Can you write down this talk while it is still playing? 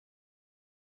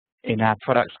in our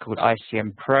products called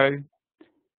ICM Pro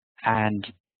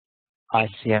and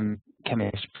ICM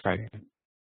Chemist Pro.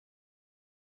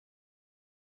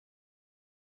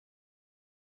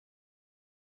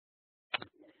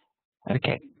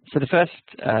 Okay, so the first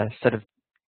set of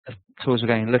tools we're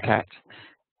going to look at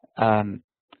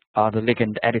are the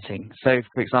ligand editing. So,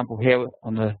 for example, here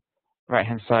on the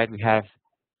right-hand side, we have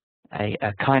a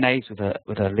kinase with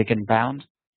a ligand bound,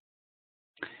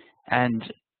 and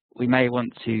we may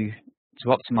want to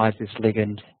optimize this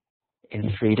ligand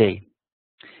in 3D.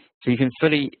 So you can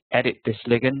fully edit this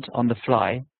ligand on the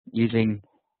fly using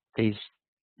this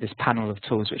panel of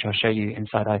tools, which I'll show you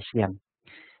inside ICM.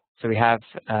 So we have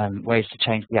ways to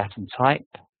change the atom type.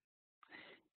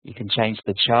 You can change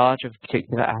the charge of a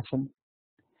particular atom.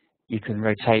 You can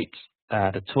rotate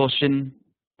the torsion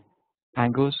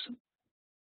angles.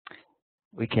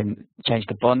 We can change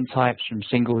the bond types from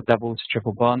single, double to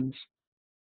triple bonds.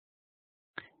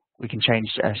 We can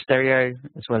change stereo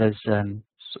as well as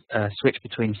switch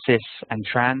between cis and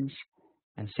trans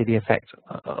and see the effect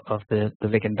of the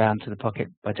ligand bound to the pocket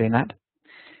by doing that.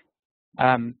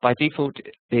 By default,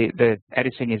 the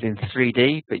editing is in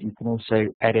 3D, but you can also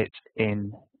edit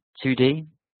in 2D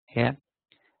here.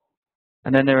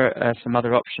 And then there are some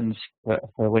other options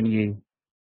for when you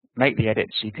make the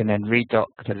edits. You can then redock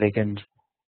the ligand.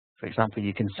 For example,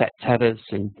 you can set tethers,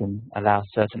 so you can allow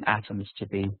certain atoms to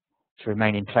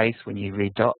remain in place when you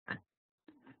redock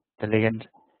the ligand,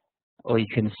 or you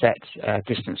can set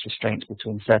distance restraints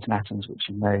between certain atoms which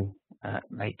you know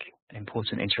make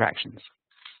important interactions.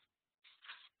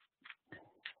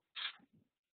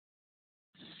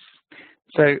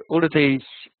 So all of these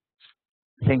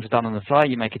things are done on the fly.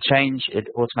 You make a change, it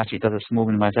automatically does a small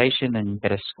minimization, and you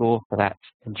get a score for that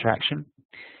interaction.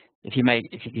 If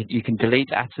you can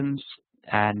delete atoms,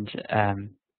 and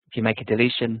if you make a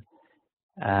deletion,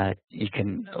 you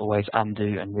can always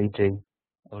undo and redo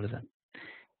all of them.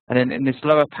 And then in this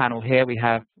lower panel here, we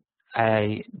have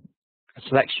a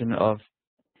selection of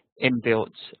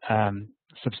inbuilt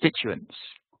substituents.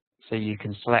 So you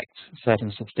can select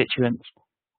certain substituents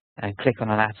and click on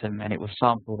an atom, and it will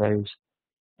sample those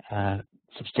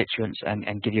substituents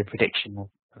and give you a prediction of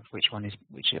which one is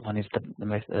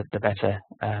the better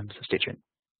substituent,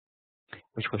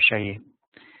 which we'll show you.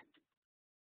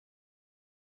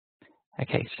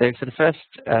 Okay, so for the first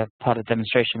part of the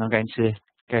demonstration, I'm going to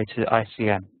go to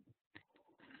ICM.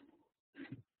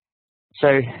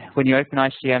 So when you open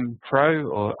ICM Pro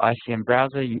or ICM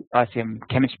Browser, ICM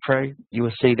Chemist Pro, you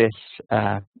will see this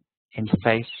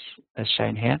interface as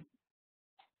shown here.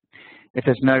 If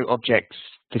there's no objects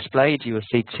displayed, you will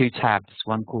see two tabs,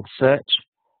 one called Search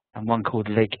and one called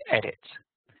Lig Edit.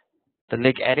 The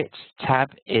Lig Edit tab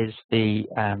is the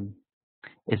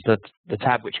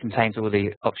tab which contains all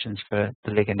the options for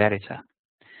the ligand editor.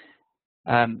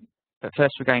 But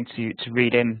first, we're going to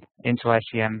read into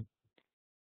ICM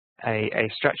a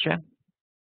structure.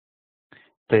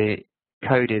 The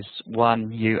code is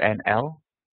 1UNL.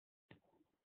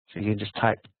 So you can just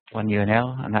type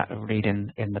 1UNL, and that will read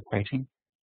in the protein.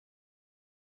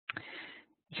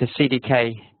 It's a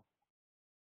CDK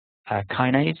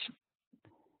kinase.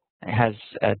 It has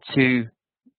two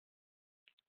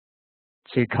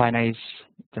kinase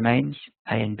domains,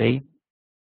 A and B.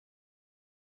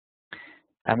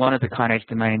 And one of the kinase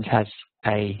domains has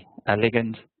a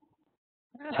ligand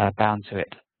bound to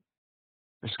it,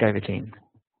 riscovatine,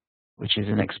 which is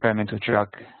an experimental drug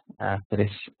for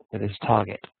this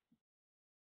target.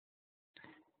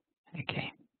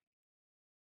 Okay.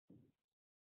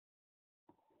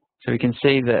 So we can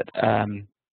see that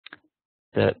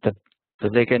the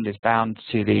ligand is bound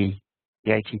to the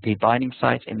ATP binding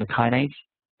site in the kinase,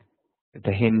 with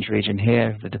the hinge region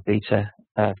here, with the beta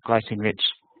glycine-rich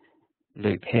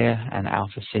loop here, and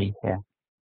alpha C here.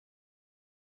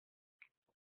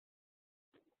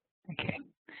 Okay,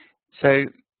 so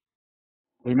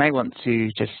we may want to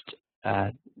just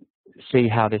see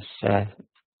how this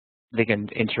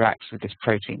ligand interacts with this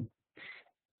protein.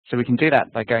 So we can do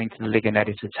that by going to the Ligand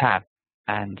Editor tab,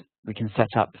 and we can set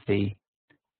up the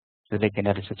Ligand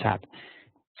Editor tab.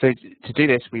 So to do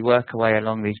this, we work our way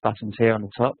along these buttons here on the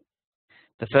top.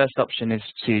 The first option is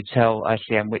to tell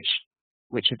ICM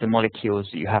which of the molecules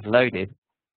that you have loaded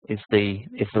is the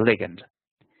ligand.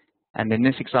 And in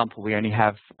this example, we only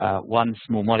have one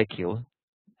small molecule,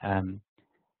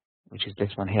 which is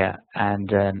this one here. And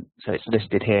so it's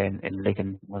listed here in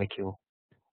ligand molecule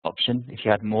option. If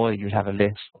you had more, you'd have a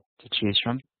list to choose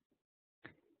from.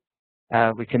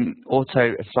 We can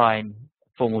auto assign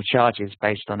formal charges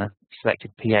based on a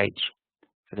selected pH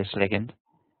for this ligand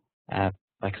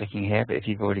by clicking here. But if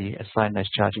you've already assigned those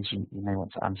charges, you may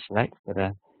want to unselect. But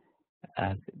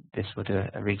this will do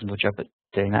a reasonable job at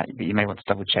doing that, but you may want to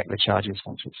double check the charges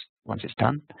once it's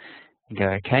done and go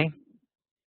OK.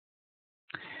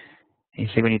 You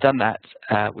see, when you've done that,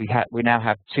 we now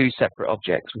have two separate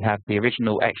objects. We have the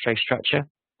original X-ray structure,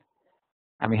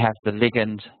 and we have the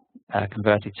ligand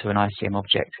converted to an ICM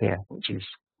object here, which is,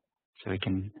 so we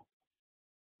can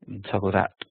toggle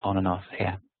that on and off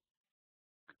here.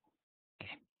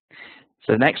 Okay.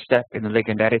 So the next step in the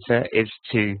ligand editor is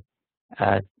to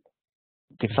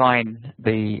define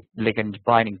the ligand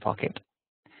binding pocket.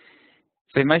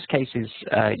 So in most cases,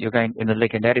 you're going in the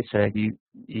ligand editor,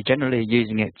 you're generally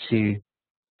using it to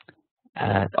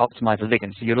optimize a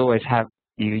ligand. So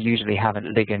you usually have a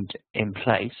ligand in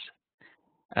place.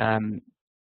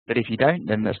 But if you don't,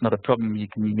 then that's not a problem. You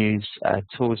can use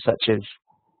tools such as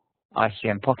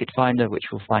ICM Pocket Finder,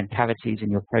 which will find cavities in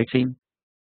your protein,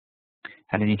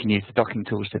 and then you can use the docking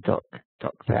tools to dock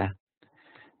there.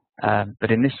 But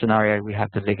in this scenario, we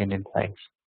have the ligand in place.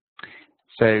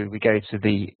 So we go to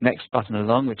the next button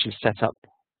along, which is Set Up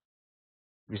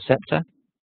Receptor.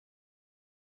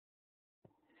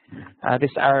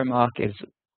 This arrow mark is,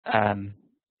 I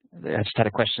just had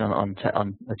a question on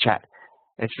the chat.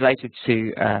 It's related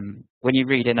to when you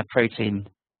read in a protein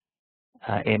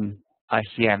in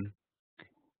ICM,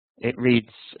 it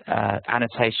reads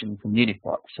annotation from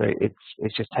Uniprot. So it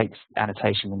just takes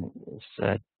annotation and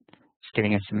it's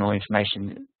giving us some more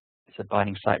information. It's a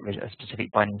binding site, a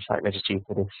specific binding site residue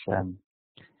for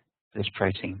this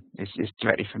protein. It's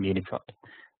directly from Uniprot.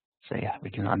 So yeah, we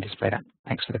can undisplay that.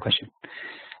 Thanks for the question.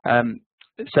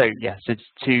 So yeah, so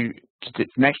the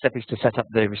next step is to set up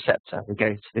the receptor. We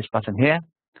go to this button here,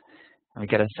 and we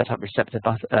get a Set Up Receptor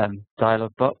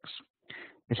dialog box.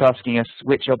 It's asking us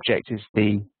which object is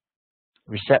the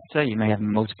receptor. You may have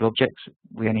multiple objects.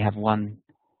 We only have one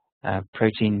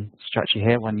protein structure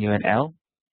here, one UNL.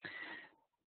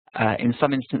 In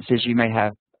some instances, you may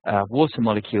have water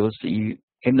molecules that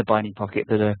in the binding pocket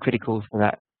that are critical for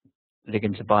that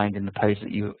ligand to bind in the pose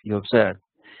that you observe.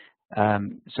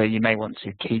 So you may want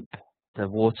to keep the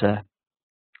water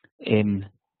in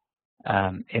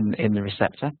the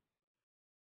receptor.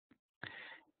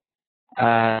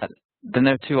 Then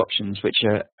there are two options which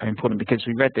are important because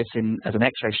we read this as an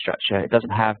X-ray structure. It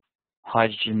doesn't have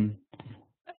hydrogen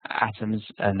atoms,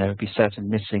 and there would be certain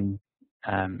missing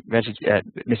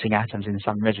atoms in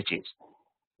some residues.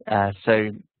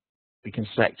 So we can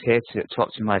select here to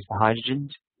optimize the hydrogens,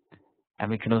 and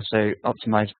we can also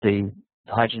optimize the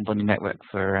hydrogen bonding network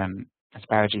for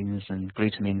asparaginins and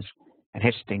glutamines and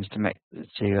histidines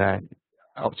to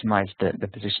optimize the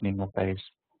positioning of those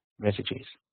residues.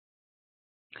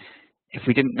 If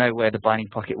we didn't know where the binding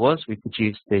pocket was, we could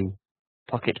use the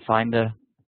Pocket Finder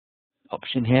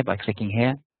option here by clicking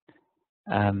here.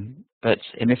 But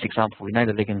in this example, we know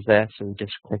the ligand's there, so we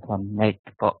just click on Make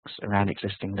Box around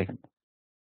existing ligand.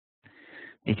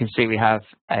 You can see we have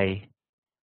a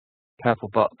purple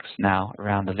box now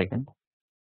around the ligand.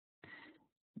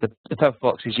 The purple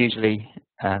box is usually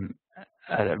a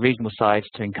reasonable size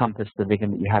to encompass the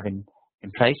ligand that you have in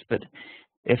place. But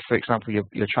if, for example,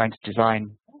 you're trying to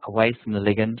design away from the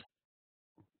ligand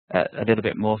a little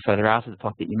bit more further out of the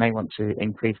pocket, you may want to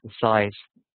increase the size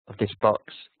of this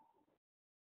box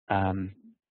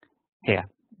here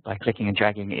by clicking and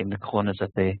dragging in the corners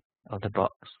of the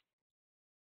box.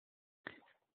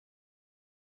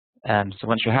 So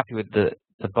once you're happy with the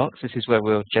box, this is where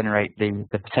we'll generate the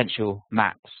potential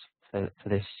maps for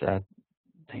this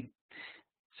thing.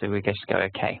 So we just go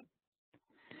OK,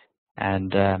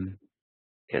 and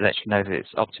it lets you know that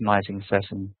it's optimizing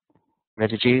certain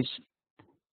residues.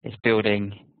 It's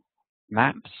building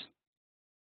maps.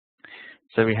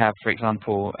 So we have, for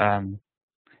example,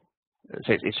 so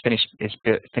it's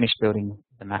finished building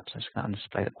the maps. I just can't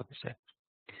display the box here.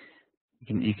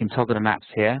 You can toggle the maps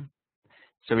here.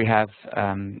 So we have,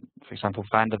 for example,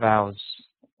 Van der Waals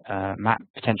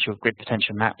grid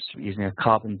potential maps using a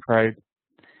carbon probe.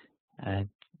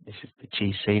 This is the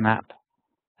GC map.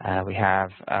 We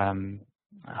have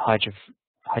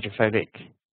hydrophobic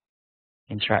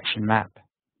interaction map,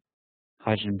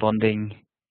 hydrogen bonding,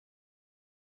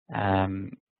 a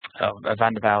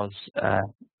Van der Waals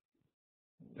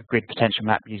grid potential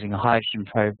map using a hydrogen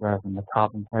probe rather than the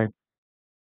carbon probe,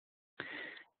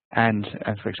 and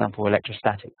for example,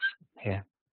 electrostatics here.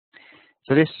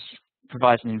 So this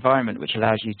provides an environment which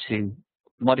allows you to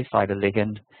modify the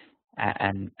ligand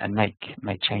and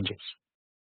make changes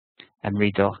and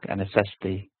redock and assess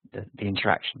the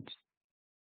interactions.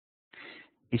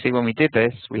 You see, when we did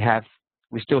this, we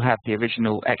still have the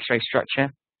original X-ray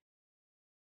structure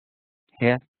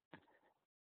here,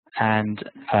 and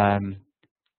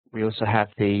we also have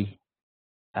the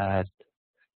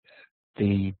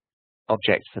the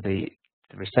object for the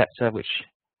receptor, which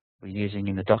we're using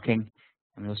in the docking,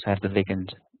 and we also have the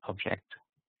ligand object.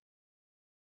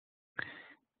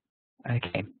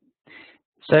 Okay,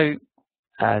 so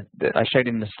I showed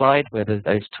in the slide where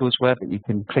those tools were, but you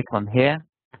can click on here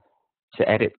to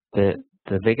edit the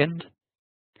ligand.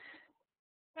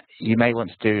 You may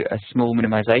want to do a small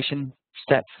minimization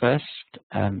step first,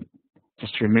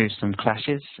 just to remove some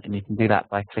clashes, and you can do that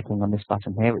by clicking on this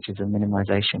button here, which is a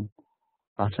minimization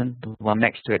button. The one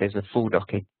next to it is a full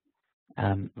docking,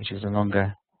 which is a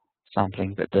longer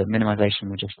sampling, but the minimization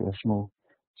will just do a small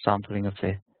sampling of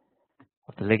the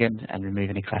ligand and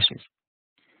remove any clashes.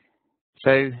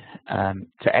 So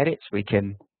to edit, we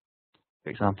can, for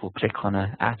example, click on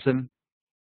an atom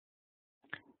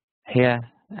here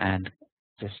and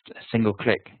just a single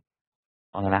click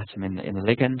on an atom in the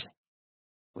ligand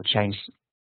will change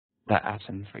that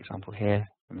atom, for example, here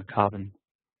from a carbon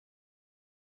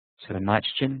to a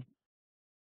nitrogen.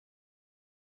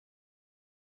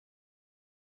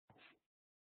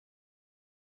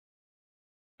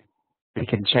 We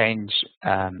can change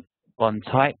bond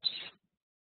types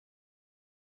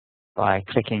by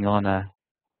clicking on a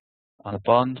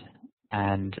bond,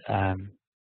 and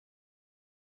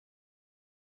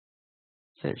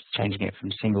so it's changing it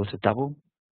from single to double.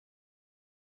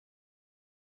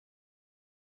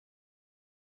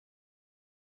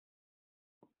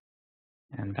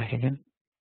 And back again.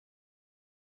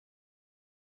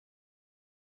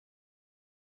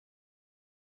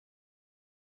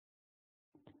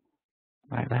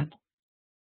 Like that.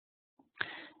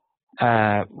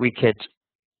 We could,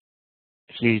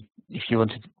 if you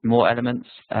wanted more elements,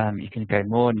 you can go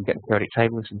more and get the periodic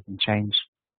tables, and you can change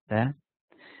there.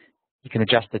 You can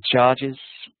adjust the charges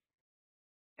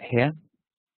here.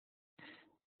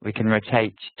 We can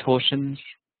rotate torsions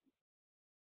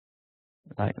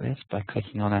like this by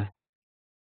clicking on a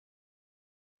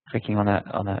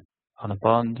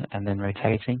bond and then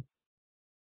rotating.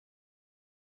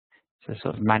 So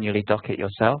sort of manually dock it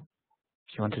yourself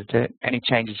if you wanted to do it. Any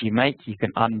changes you make, you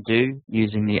can undo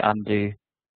using the undo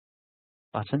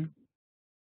button.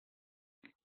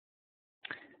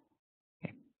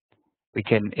 Okay. We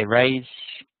can erase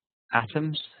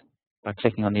atoms by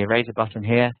clicking on the eraser button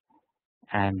here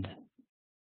and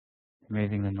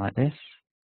moving them like this.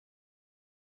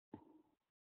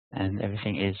 And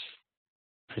everything is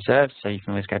preserved, so you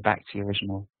can always go back to your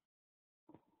original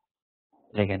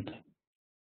ligand.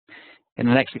 In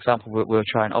the next example, we'll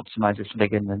try and optimize this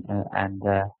ligand and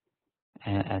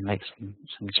make some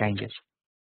changes.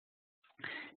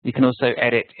 You can also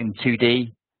edit in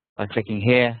 2D by clicking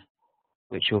here,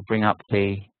 which will bring up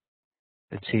the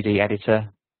 2D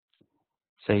editor.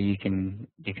 So you can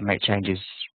make changes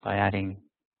by adding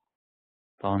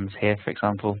bonds here, for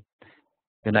example.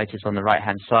 You'll notice on the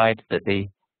right-hand side that the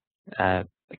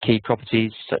key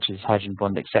properties such as hydrogen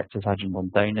bond acceptors, hydrogen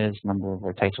bond donors, number of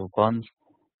rotatable bonds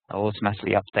are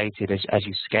automatically updated as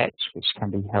you sketch, which can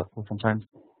be helpful sometimes.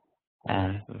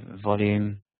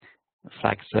 Volume,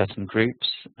 flag certain groups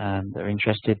that are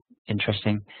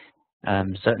interesting.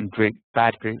 Certain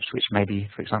bad groups, which maybe,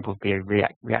 for example, be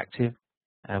reactive,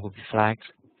 will be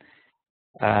flagged.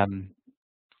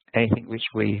 Anything which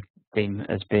we deem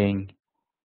as being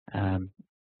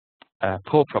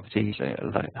poor properties,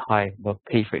 like high, well,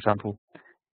 P, for example,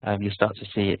 you start to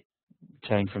see it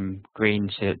turning from green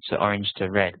to orange to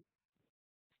red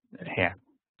here.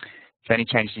 So any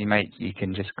changes you make, you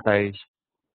can just close,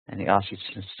 and it asks you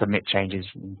to submit changes,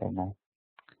 and you don't know.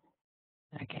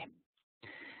 Okay.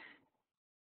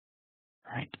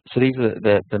 Right. So these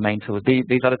are the main tools.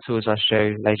 These other tools I'll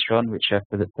show later on, which are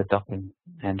for docking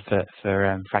and for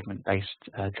fragment-based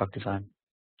drug design.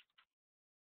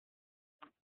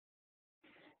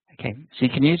 Okay, so you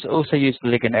can also use the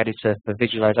ligand editor for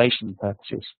visualization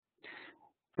purposes.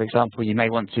 For example, you may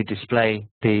want to display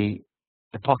the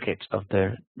pocket of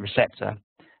the receptor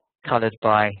colored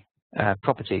by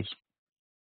properties.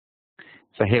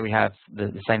 So here we have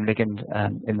the same ligand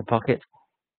in the pocket,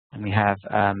 and we have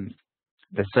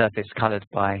the surface colored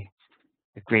by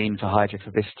the green for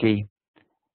hydrophobicity,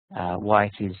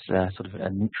 white is sort of a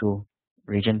neutral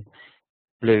region,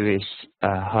 blue is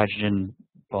hydrogen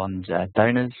bond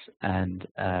donors, and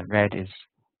red is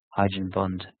hydrogen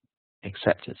bond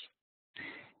acceptors.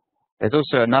 There's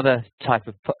also another type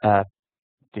of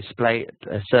display,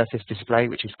 a surface display,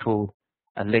 which is called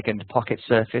a ligand pocket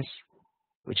surface,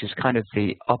 which is kind of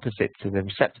the opposite to the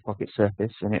receptor pocket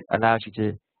surface, and it allows you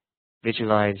to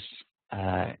visualize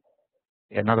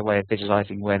another way of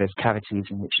visualizing where there's cavities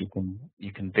in which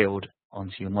you can build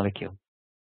onto your molecule.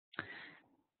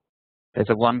 There's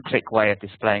a one-click way of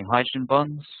displaying hydrogen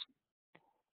bonds.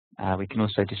 We can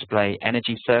also display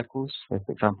energy circles. So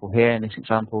for example, here in this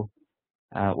example,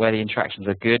 where the interactions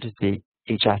are good,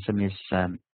 each atom is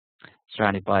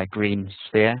surrounded by a green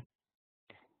sphere.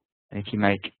 And if you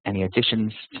make any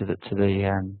additions to the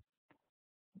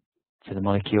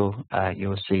molecule,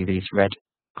 you'll see these red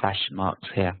clash marks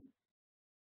here.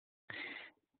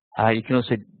 You can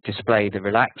also display the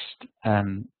relaxed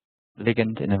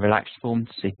ligand in a relaxed form,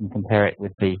 so you can compare it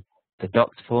with the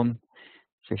docked form.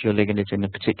 So if your ligand is in a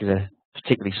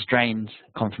particularly strained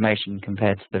conformation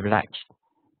compared to the relaxed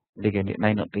ligand, it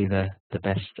may not be the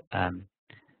best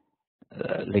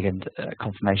ligand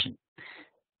conformation.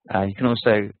 You can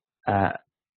also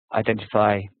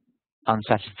identify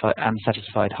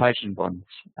unsatisfied hydrogen bonds,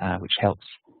 which helps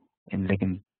in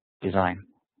ligand design.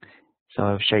 So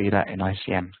I'll show you that in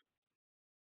ICM.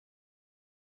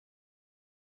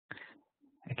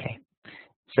 Okay.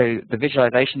 So the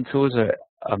visualization tools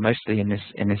are mostly in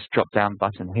this drop-down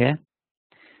button here.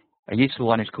 A useful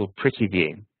one is called Pretty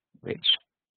View, which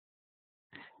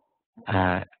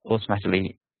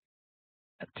automatically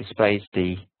displays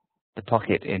the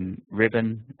pocket in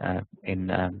ribbon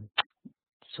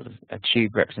sort of a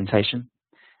tube representation,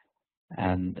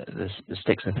 and the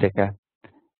sticks are thicker,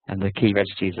 and the key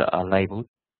residues are labeled.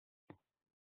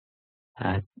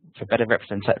 For better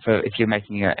representation, if you're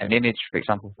making an image, for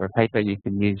example, for a paper, you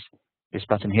can use this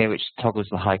button here, which toggles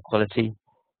the high quality,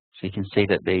 so you can see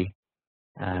that the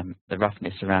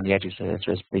roughness around the edges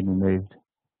has been removed,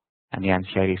 and the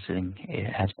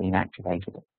anti-aliasing has been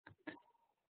activated.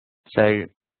 So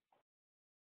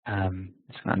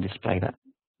it's going to display that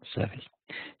surface.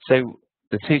 So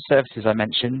the two surfaces I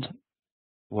mentioned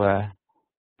were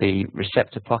the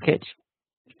receptor pocket.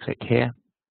 You click here,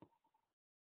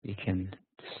 you can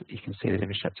see the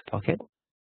receptor pocket.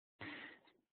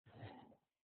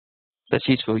 That's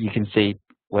useful. You can see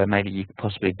where maybe you could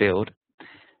possibly build.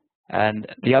 And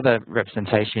the other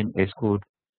representation is called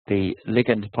the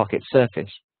ligand pocket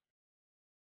surface,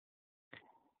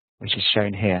 which is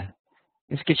shown here.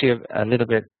 This gives you a little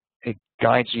bit, it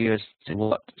guides you as to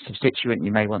what substituent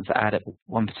you may want to add at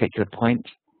one particular point.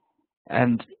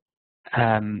 And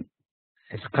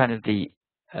it's kind of a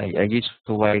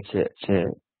useful way to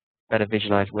better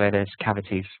visualize where there's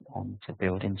cavities to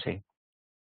build into.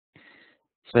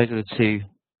 So those are the two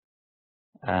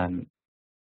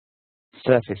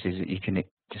surfaces that you can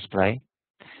display.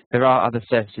 There are other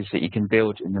surfaces that you can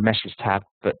build in the Meshes tab,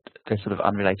 but they're sort of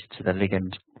unrelated to the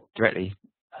ligand directly.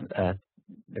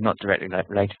 They're not directly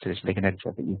related to this ligand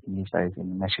editor, but you can use those in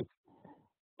the Meshes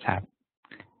tab.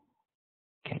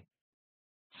 Okay,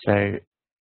 so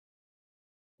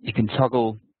you can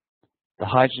toggle the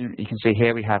hydrogen. You can see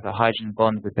here we have a hydrogen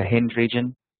bond with the hinge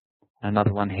region,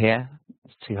 another one here.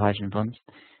 There's two hydrogen bonds.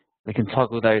 We can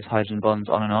toggle those hydrogen bonds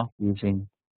on and off using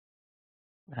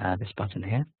this button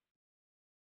here.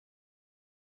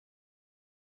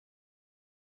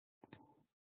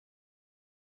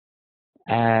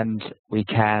 And we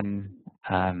can,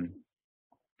 as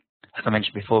I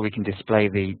mentioned before, we can display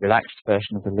the relaxed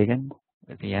version of the ligand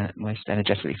with the most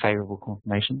energetically favorable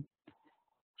conformation.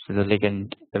 So the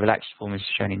ligand, the relaxed form is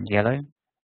shown in yellow.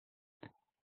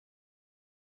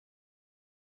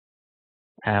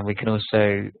 And we can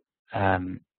also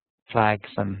flag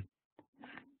some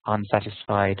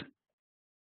unsatisfied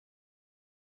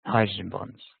hydrogen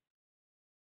bonds.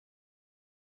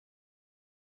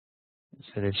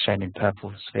 So they're shown in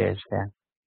purple spheres there.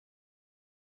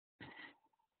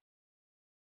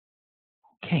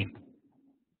 Okay.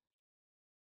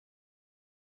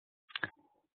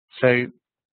 So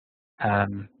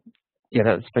yeah,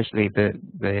 that's basically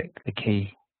the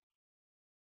key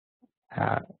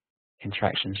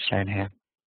interactions shown here.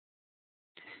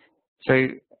 So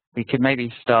we could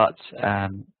maybe start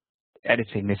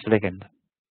editing this ligand.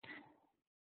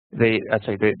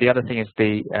 The other thing is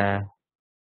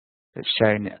that's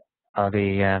shown are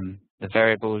the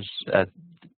variables,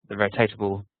 the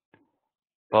rotatable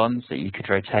bonds that you could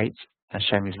rotate, as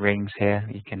shown as rings here.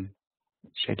 You can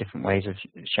show different ways of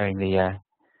showing the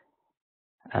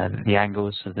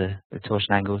angles of the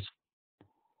torsion angles,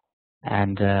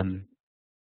 and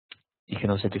you can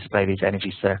also display these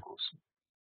energy circles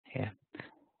here.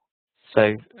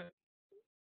 So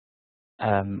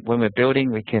when we're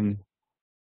building, we can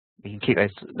keep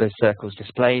those circles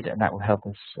displayed, and that will help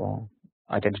us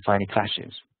identify any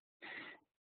clashes.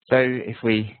 So if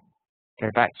we go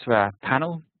back to our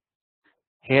panel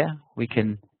here, we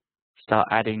can start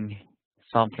adding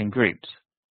sampling groups.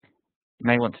 You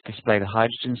may want to display the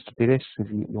hydrogens to do this, if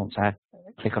you want to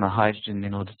click on a hydrogen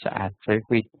in order to add. So if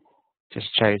we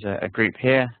just chose a group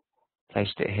here,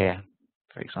 placed it here,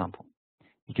 for example.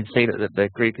 You can see that the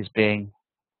group is being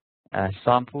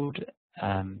sampled.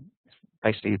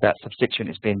 Basically, that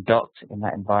substituent is being docked in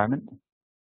that environment,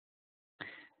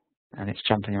 and it's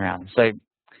jumping around. So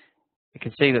you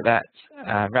can see that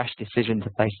rash decision to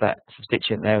place that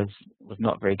substituent there was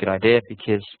not a very good idea,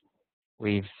 because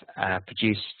we've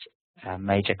produced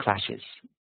major clashes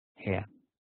here.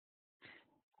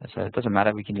 So it doesn't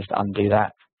matter, we can just undo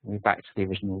that and move back to the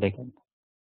original ligand.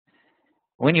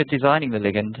 When you're designing the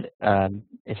ligand,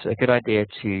 it's a good idea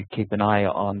to keep an eye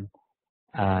on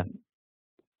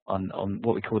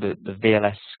what we call the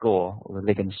VLS score, or the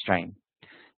ligand strain.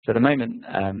 So at the moment,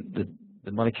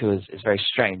 the molecule is very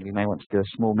strained. We may want to do a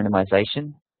small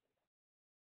minimization,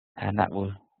 and that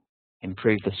will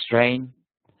improve the strain.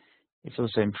 It's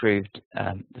also improved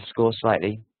the score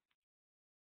slightly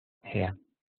here.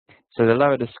 So the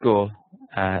lower the score,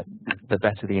 the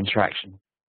better the interaction,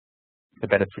 the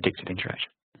better predicted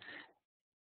interaction.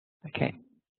 Okay.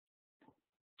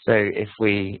 So if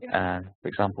we, for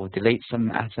example, delete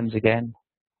some atoms again,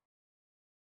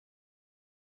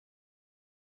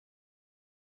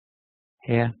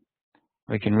 here,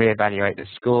 we can reevaluate the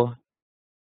score.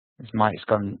 It's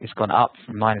gone up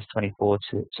from -24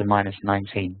 to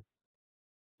 -19.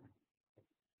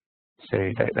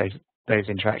 So those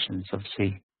interactions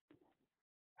obviously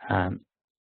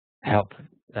help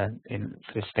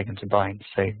for this ligand to bind.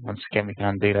 So once again, we can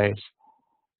undo those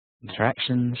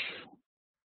interactions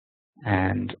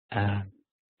and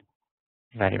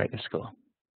evaluate the score.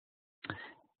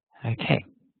 Okay.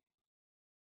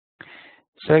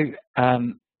 So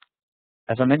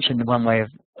as I mentioned, one way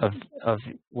of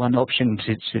one option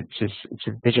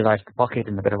to visualize the pocket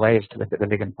in a better way is to look at the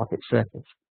ligand pocket surface.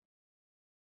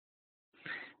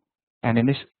 And in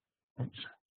this,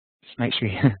 just make sure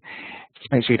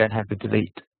you don't have the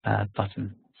delete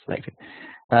button selected.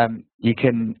 You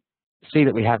can see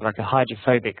that we have like a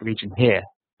hydrophobic region here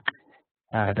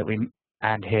that we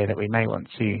may want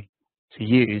to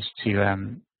use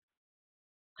to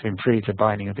improve the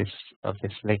binding of this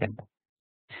ligand.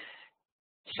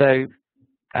 So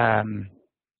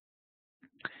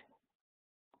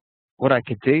what I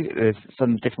could do is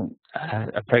some different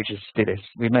approaches to do this.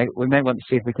 We may want to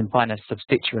see if we can find a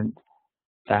substituent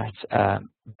that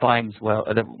binds well,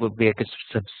 that would be a good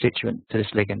substituent to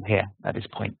this ligand here at this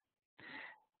point.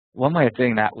 One way of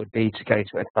doing that would be to go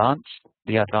to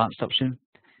the advanced option,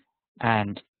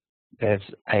 and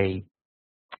there's an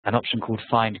option called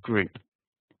Find Group.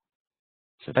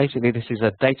 So basically, this is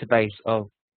a database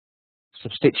of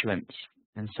substituents,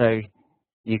 and so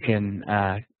you can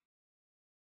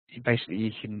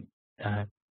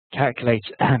calculate.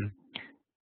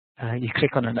 You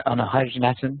click on a hydrogen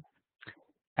atom,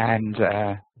 and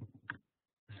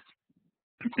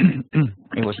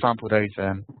it will sample those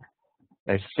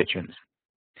substituents.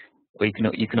 Or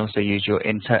you can also use your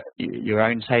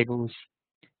own tables,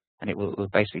 and it will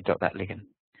basically dot that ligand.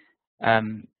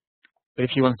 But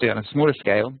if you want to do it on a smaller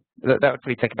scale, that would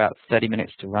probably take about 30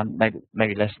 minutes to run,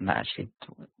 maybe less than that actually,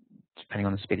 depending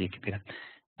on the speed of your computer.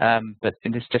 But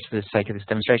just for the sake of this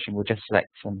demonstration, we'll just select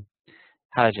some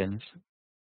halogens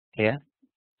here.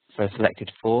 So I've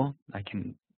selected 4. I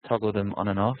can toggle them on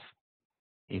and off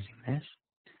using this,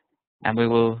 and we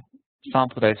will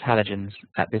sample those halogens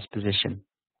at this position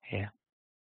here.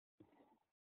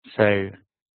 So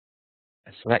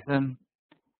I select them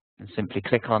and simply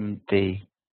click on the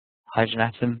hydrogen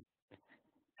atom,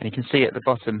 and you can see at the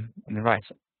bottom in the right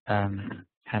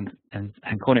hand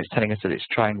corner it's telling us that it's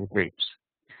triangle groups.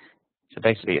 So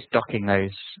basically it's docking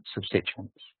those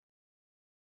substituents.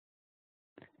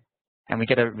 And we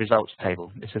get a results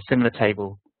table. It's a similar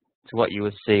table to what you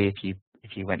would see if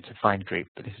you went to Find Group,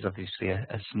 but this is obviously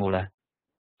a smaller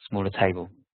table.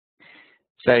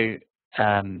 So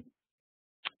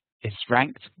it's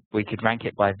ranked. We could rank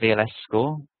it by VLS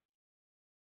score.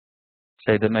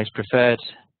 So the most preferred,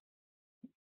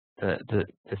 the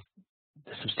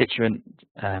substituent,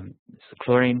 the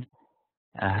chlorine,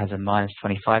 has a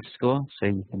 -25 score. So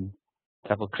you can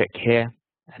double click here,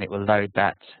 and it will load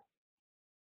that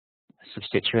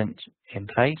substituent in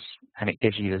place, and it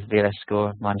gives you the VLS score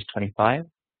of -25.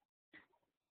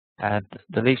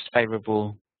 The least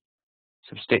favorable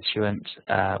substituent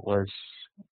was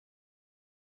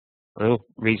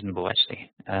reasonable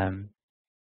actually.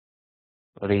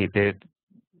 Well, the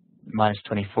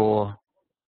 -24,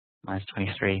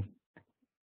 -23,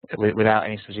 without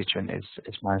any substituent is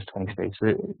 -23. So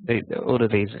all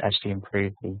of these actually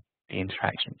improve the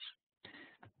interactions.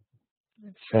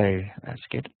 So that's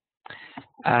good.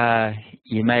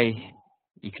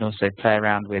 You can also play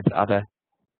around with other,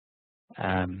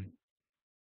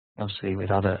 obviously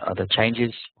with other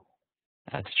changes.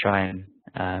 to try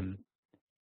and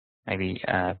maybe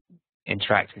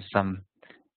interact with some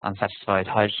unsatisfied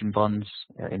hydrogen bonds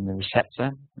in the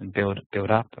receptor and build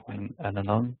up and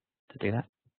along to do that.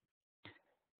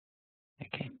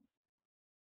 Okay.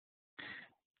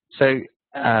 So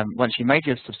once you made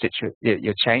your substitute,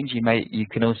 your change, you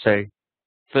can also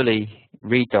fully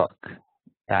redock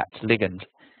that ligand,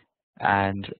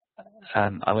 and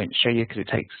I won't show you because it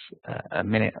takes a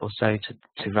minute or so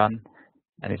to run,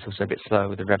 and it's also a bit slower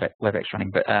with the WebEx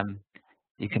running. But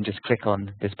you can just click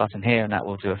on this button here, and that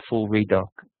will do a full redock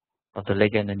of the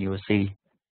ligand, and you will see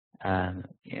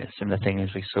similar thing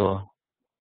as we saw.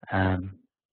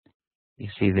 You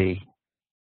see the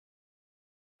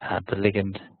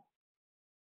ligand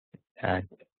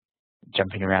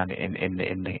jumping around in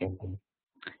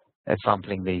the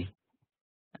sampling the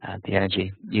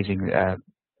energy using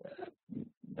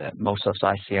MolSoft's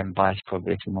ICM bias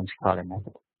probability Monte Carlo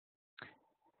method.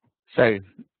 So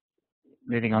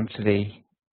moving on to the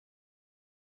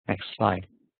next slide.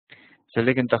 So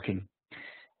ligand docking.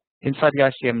 Inside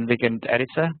the ICM ligand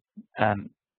editor,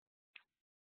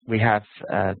 we have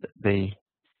our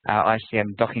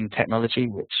ICM docking technology,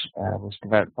 which was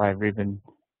developed by Ruben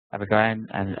Abigayan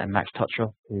and Max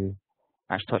Totroff.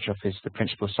 Max Totroff is the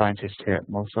principal scientist here at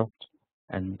MolSoft,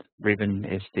 and Ruben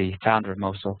is the founder of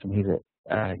MolSoft, and he's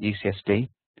at UCSD.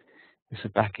 This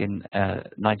was back in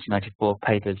 1994,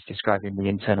 papers describing the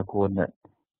internal coordinate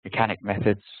mechanic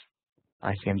methods,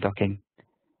 ICM docking,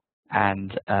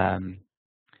 and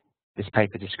this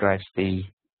paper describes the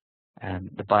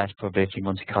bias probability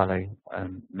Monte Carlo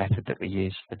method that we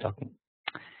use for docking.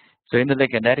 So in the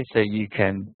ligand editor, you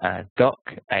can dock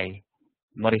a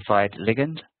modified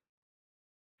ligand,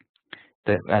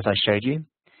 that, as I showed you.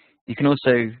 You can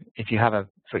also, if you have,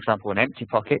 for example, an empty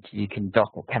pocket, you can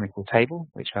dock a chemical table,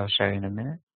 which I'll show you in a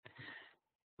minute.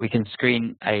 We can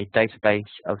screen a database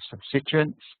of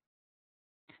substituents.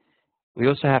 We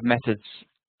also have methods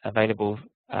available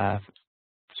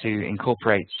to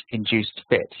incorporate induced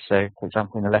fit. So, for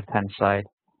example, on the left-hand side,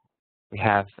 we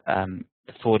have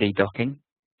 4D docking,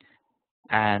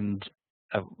 and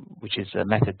which is a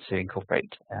method to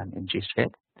incorporate induced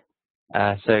fit.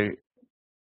 So,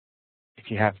 if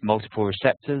you have multiple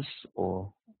receptors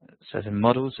or certain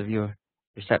models of your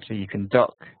receptor, you can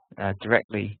dock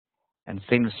directly and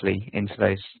seamlessly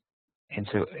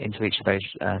into each of those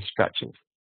structures.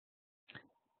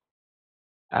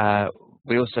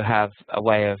 We also have a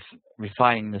way of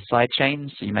refining the side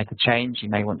chains. So you make a change, you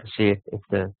may want to see if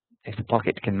the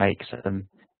pocket can make some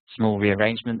small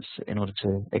rearrangements in order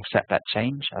to accept that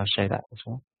change. I'll show that as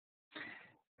well.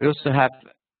 We also have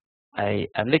a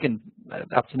ligand.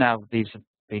 Up to now, these have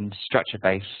been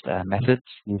structure-based methods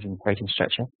using protein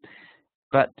structure.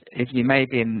 But if you may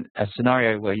be in a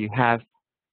scenario where you have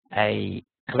a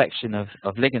collection of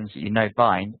ligands that you know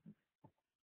bind,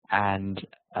 and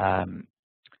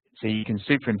so you can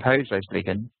superimpose those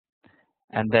ligands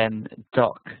and then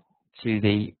dock to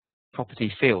the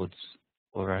property fields,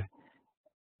 or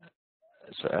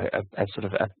a sort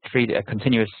of a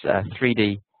continuous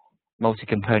 3D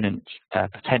multi-component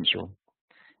potential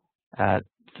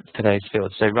for those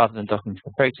fields. So rather than docking to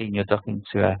the protein, you're docking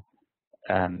to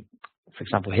for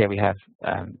example, here we have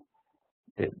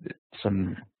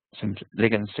some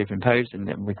ligands superimposed, and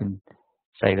then we can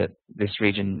say that this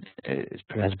region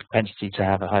has a propensity to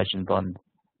have a hydrogen bond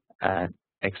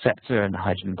acceptor and a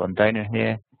hydrogen bond donor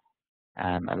here,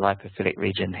 a lipophilic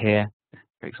region here,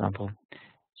 for example.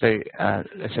 So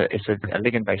it's a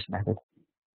ligand-based method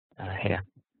here.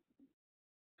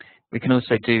 We can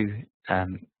also do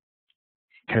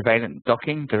covalent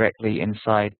docking directly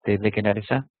inside the ligand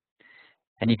editor,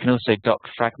 and you can also dock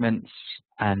fragments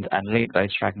and leave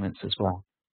those fragments as well.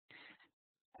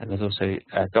 And there's also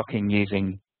docking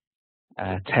using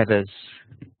tethers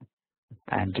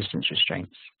and distance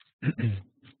restraints.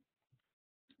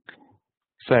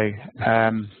 So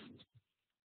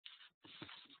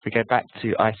if we go back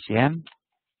to ICM,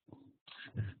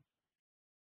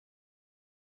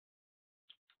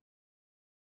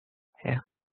 here,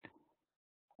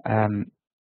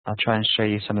 I'll try and show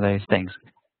you some of those things.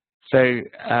 So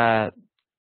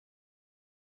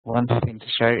one thing to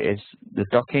show is the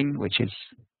docking, which is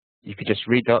you could just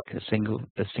redock a single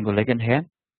ligand here.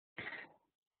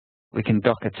 We can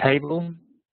dock a table.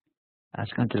 I'm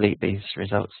just going to delete these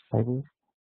results tables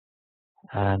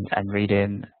and read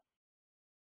in.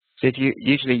 So if you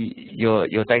usually your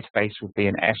database would be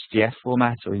in SDF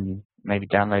format, or you maybe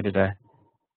downloaded a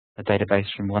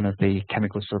database from one of the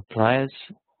chemical suppliers.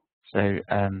 So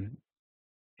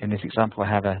in this example, I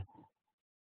have a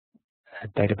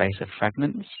database of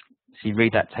fragments. So you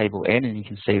read that table in, and you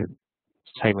can see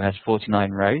table has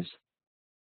 49 rows.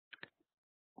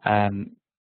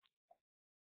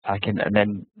 I can and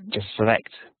then just select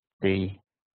the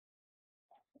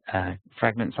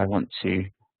fragments I want to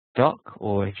dock,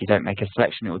 or if you don't make a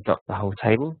selection, it will dock the whole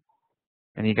table.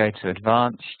 Then you go to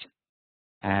Advanced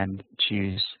and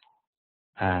choose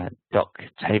Dock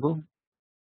Table.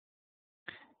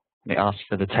 It asks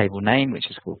for the table name, which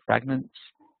is called Fragments.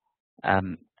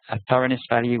 A thoroughness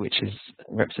value, which is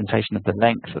a representation of the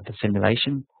length of the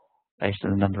simulation based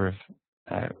on the number of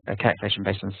a calculation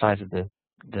based on the size of the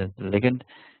ligand.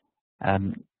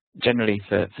 Generally,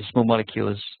 for small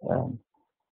molecules,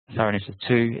 thoroughness of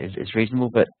 2 is reasonable,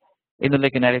 but in the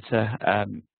ligand editor,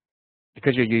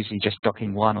 because you're usually just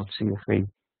docking 1 or 2 or 3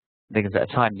 ligands at a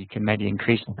time, you can maybe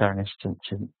increase the thoroughness to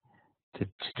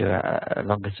do a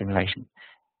longer simulation.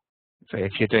 So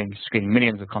if you're doing screening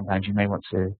millions of compounds, you may want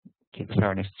to keep the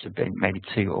thoroughness to be maybe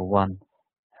 2 or 1,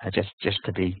 just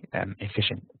to be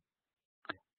efficient.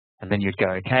 And then you'd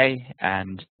go OK,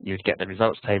 and you'd get the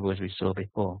results table as we saw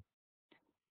before.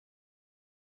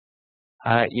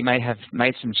 You may have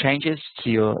made some changes to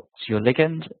your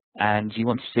ligand, and you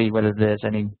want to see whether there's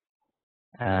any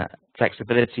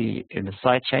flexibility in the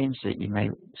side chains that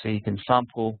so you can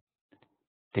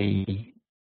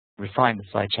refine the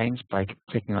side chains by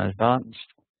clicking on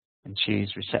Advanced and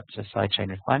choose Receptor Side Chain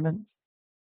Refinement.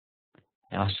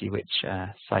 It asks you which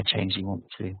side chains you want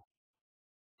to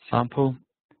sample.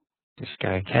 Just go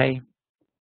OK,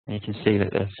 and you can see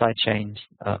that the side chains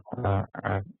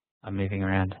are moving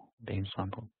around, being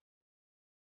sampled.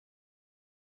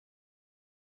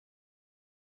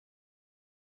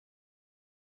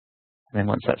 And then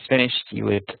once that's finished,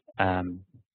 you'd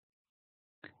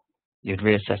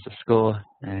reassess the score,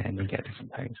 and you get a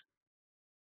different pose.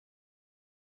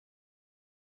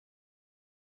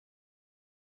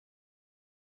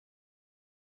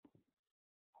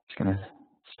 Just going to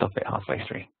stop it halfway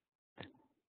through.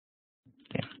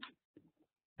 Yeah.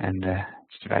 And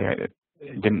just evaluate it.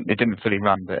 It didn't fully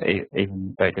run, but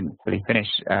even though it didn't fully finish,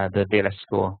 the VLS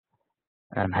score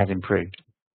has improved.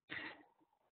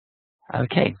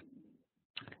 Okay.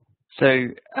 So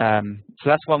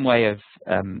that's one way of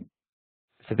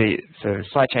for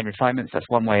side chain refinements. That's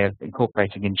one way of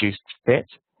incorporating induced fit.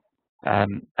 As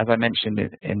I mentioned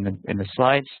in the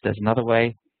slides, there's another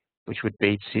way, which would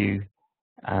be to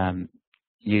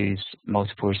use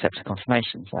multiple receptor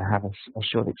confirmations. I have a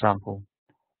short example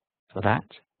for that.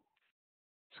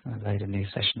 Just going to load a new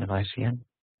session of ICM.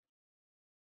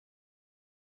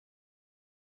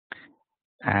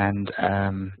 And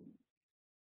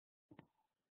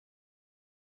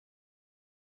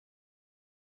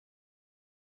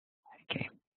okay.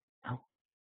 Oh.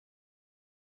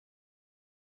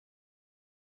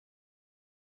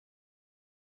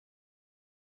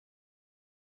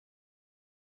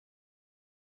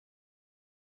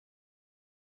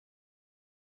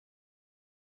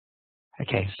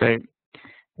 Okay, so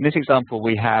in this example,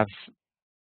 we have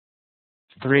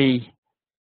 3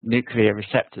 nuclear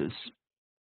receptors.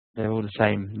 They're all the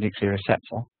same nuclear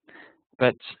receptor.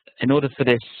 But in order for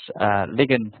this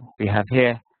ligand we have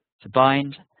here to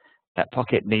bind, that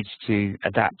pocket needs to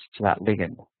adapt to that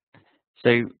ligand.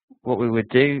 So what we would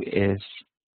do is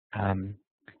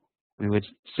we would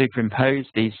superimpose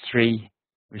these 3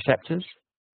 receptors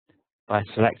by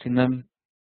selecting them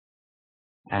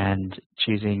and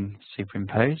choosing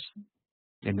Superimpose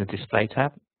in the Display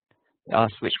tab. It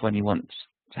asks which one you want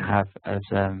to have as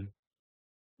a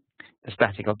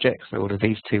static object, so all of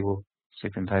these 2 will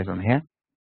superimpose on here.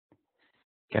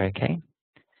 Go OK.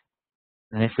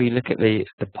 And if we look at the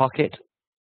pocket,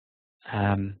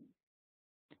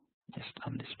 just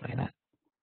undisplay that.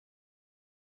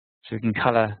 So we can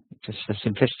color, just for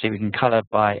simplicity, we can color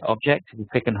by object. If you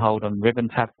click and hold on Ribbon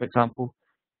tab, for example,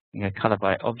 you can color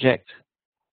by object.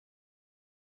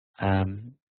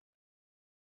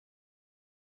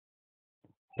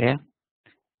 Here.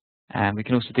 And we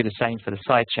can also do the same for the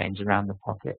side chains around the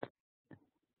pocket.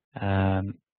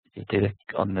 You do it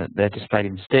on they're displayed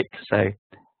in stick, so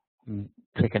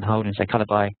click and hold and say color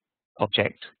by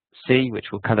object C,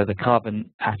 which will color the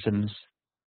carbon atoms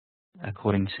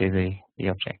according to the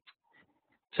object.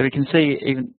 So we can see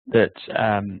even that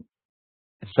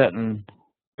certain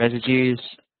residues,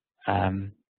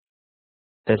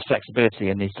 there's flexibility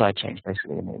in these side chains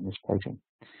basically in this protein.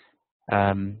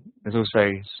 There's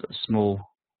also sort of small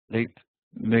loop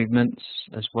movements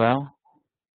as well.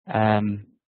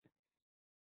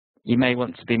 You may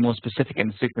want to be more specific in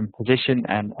the superimposition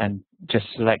and just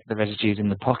select the residues in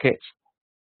the pocket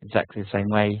exactly the same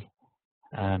way.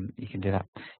 You can do that.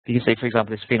 You can see, for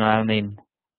example, this phenylalanine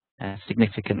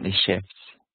significantly shifts.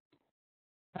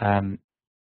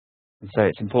 And so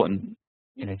it's important,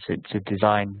 to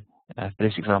design for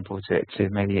this example to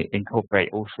maybe incorporate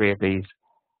all three of these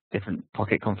different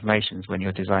pocket conformations when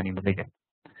you're designing the ligand.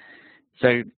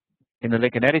 So in the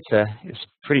ligand editor, it's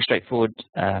pretty straightforward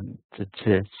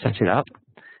to set it up.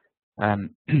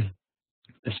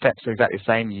 The steps are exactly the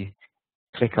same. You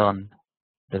click on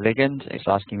the ligand. It's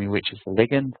asking me which is the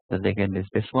ligand. The ligand is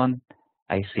this one,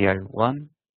 ACO1.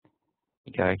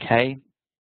 You go OK.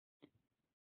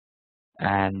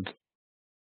 And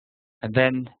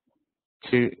then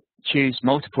to choose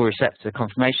multiple receptor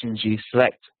conformations, you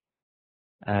select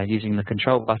using the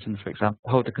control button, for example,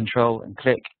 hold the control and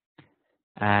click,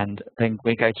 and then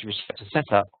we go to receptor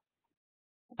setup.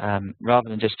 Rather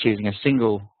than just choosing a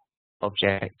single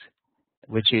object,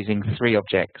 we're choosing 3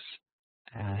 objects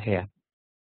here.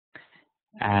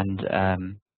 And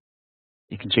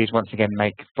you can choose, once again,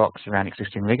 make box around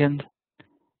existing ligand,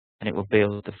 and it will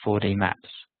build the 4D maps,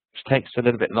 which takes a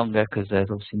little bit longer because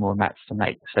there's obviously more maps to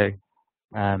make. So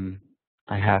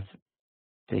I have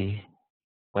the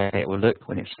way it will look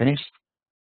when it's finished.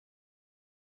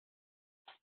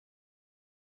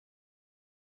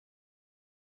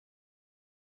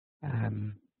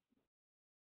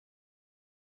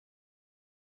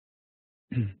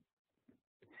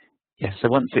 Yes, so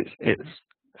once it's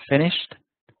finished,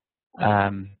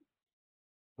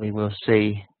 we will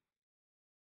see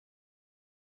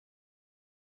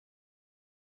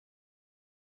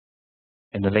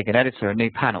in the ligand editor a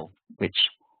new panel, which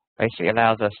basically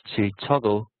allows us to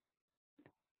toggle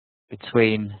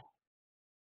between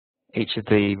each of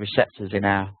the receptors in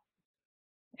our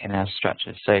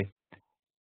structure. So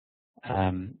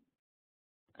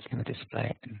it's going to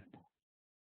display it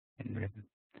in ribbon.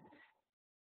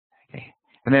 Okay,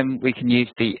 and then we can use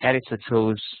the editor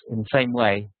tools in the same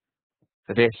way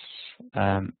for this,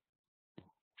 as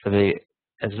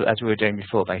we were doing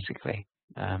before, basically.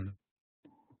 And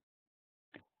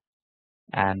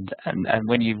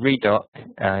when you redock,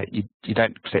 you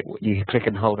don't click. You click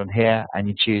and hold on here, and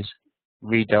you choose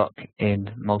redock in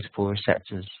multiple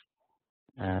receptors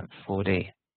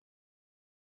 4D.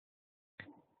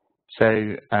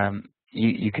 So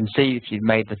you can see if you've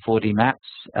made the 4D maps,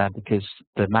 because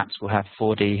the maps will have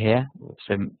 4D here.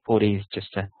 So 4D is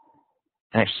just an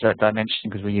extra dimension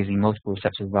because we're using multiple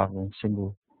receptors rather than a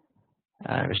single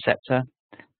receptor.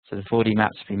 So the 4D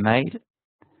maps have been made.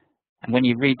 And when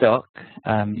you redock,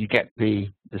 you get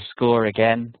the score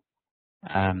again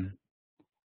for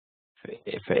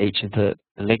each of the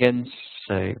ligands.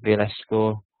 So VLS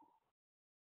score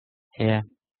here,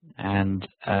 and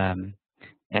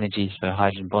energies for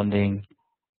hydrogen bonding,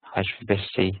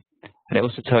 hydrophobicity, and it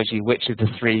also tells you which of the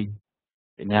 3,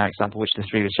 in our example, which of the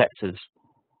 3 receptors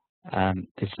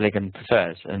this ligand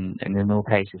prefers. And in all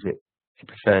cases, it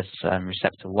prefers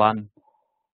receptor 1,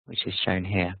 which is shown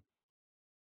here.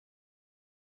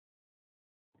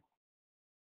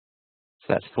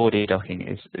 So that's 4D docking.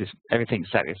 Is everything's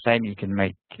exactly the same. You can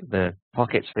make the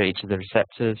pockets for each of the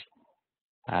receptors.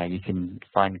 You can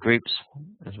find groups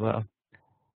as well,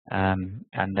 and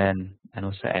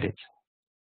also edit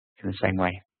in the same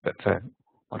way, but for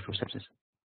multiple receptors.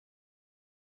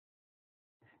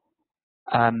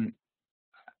 I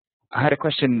had a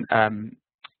question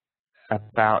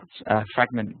about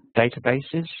fragment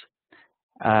databases.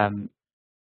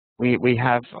 We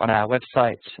have on our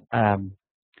website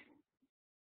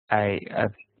I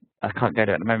can't go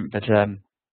to it at the moment, but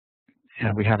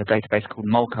we have a database called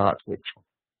MolCart, which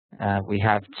we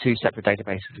have 2 separate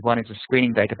databases. One is a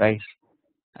screening database,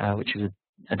 which is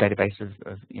a database of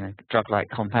drug-like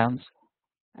compounds,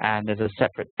 and there's a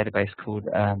separate database called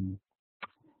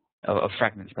of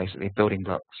fragments, basically building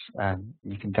blocks.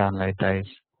 You can download those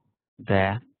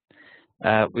there.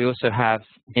 We also have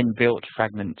inbuilt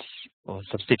fragments or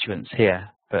substituents here,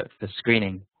 but for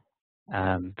screening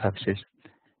purposes.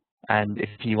 And if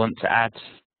you want to add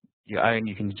your own,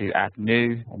 you can do add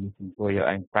new, and you can draw your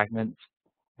own fragments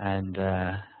and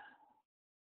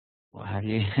what have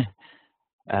you.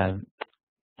 And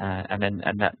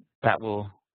that will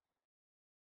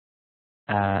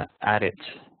add it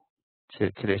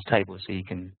to this table, so you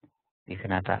can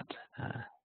add that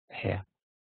here.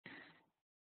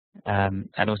 And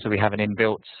also we have an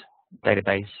inbuilt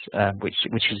database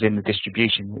which is in the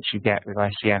distribution, which you get with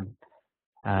ICM,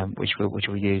 which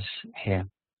we'll use here.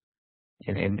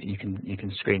 You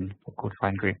can screen called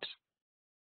find groups.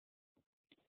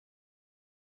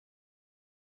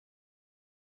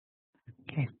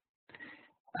 Okay.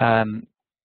 I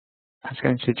was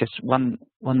going to just one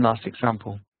last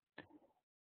example.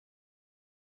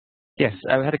 Yes,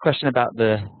 I had a question about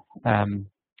the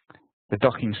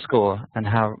docking score and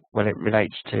how well it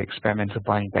relates to experimental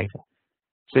binding data.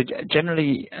 So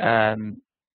generally,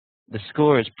 the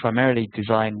score is primarily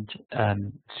designed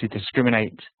to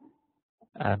discriminate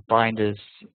binders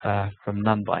from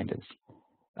non-binders.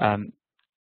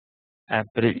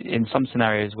 But in some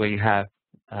scenarios where you have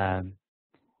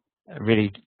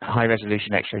really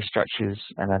high-resolution X-ray structures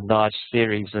and a large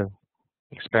series of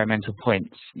experimental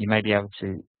points, you may be able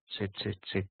to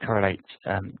correlate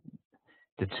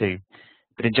the two.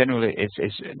 But in general, it's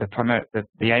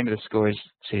the aim of the score is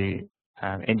to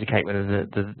indicate whether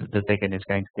the ligand is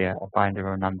going to be a binder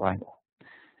or a non-binder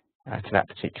to that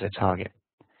particular target.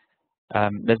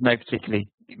 There's no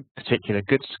particular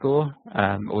good score,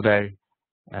 although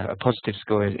a positive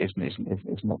score is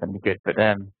not going to be good. But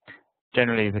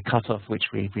generally, the cutoff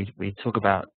which we talk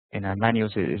about in our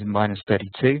manuals is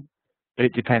 -32, but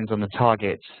it depends on the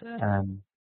target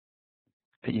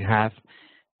that you have.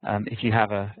 If you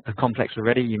have a complex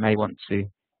already, you may want to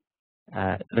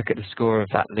look at the score of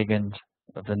that ligand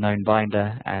of the known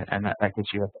binder, and that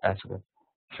gives you a sort of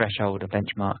threshold, a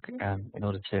benchmark, in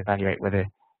order to evaluate whether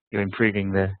you're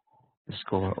improving the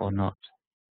score or not.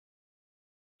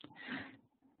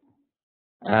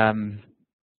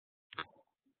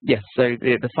 Yes, so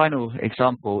the final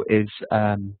example is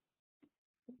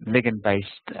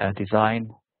ligand-based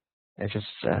design. It's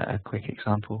just a quick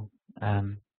example.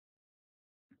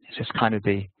 It's just kind of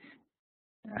the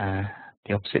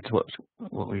opposite to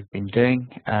what we've been doing.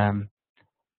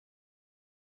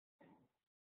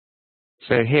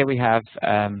 So here we have,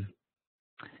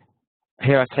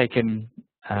 here I've taken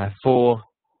 4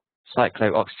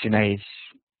 cyclooxygenase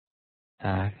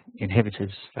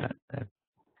inhibitors, like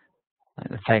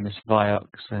the famous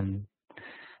Vioxx and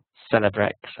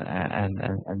Celebrex and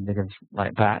ligands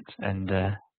like that, and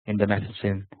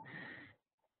indomethacin.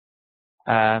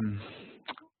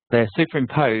 They're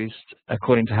superimposed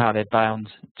according to how they're bound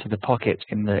to the pocket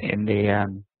in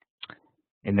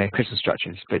their crystal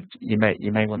structures. But you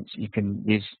can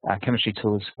use chemistry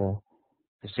tools for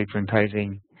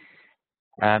superimposing.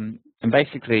 And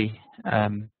basically,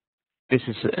 this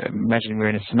is imagine we're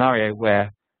in a scenario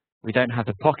where we don't have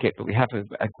the pocket, but we have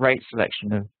a great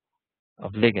selection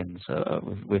of ligands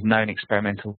with known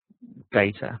experimental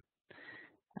data.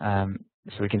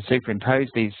 So we can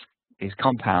superimpose these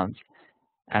compounds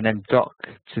and then dock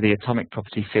to the atomic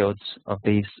property fields of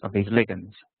these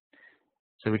ligands.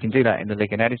 So we can do that in the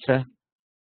ligand editor.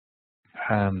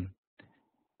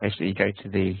 Basically, you go to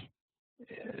the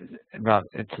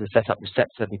setup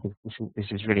receptor, because this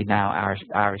is really now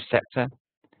our receptor,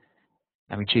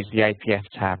 and we choose the APF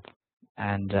tab,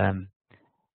 and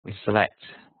we select,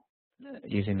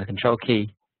 using the control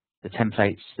key, the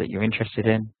templates that you're interested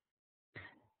in,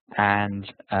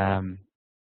 and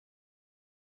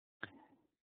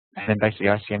then basically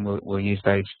ICM will use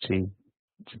those to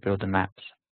build the maps.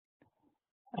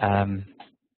 Yeah.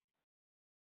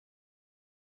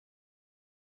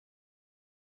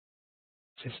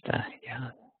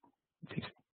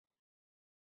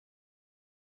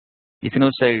 You can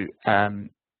also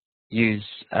use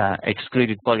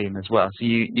excluded volume as well. So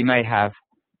you may have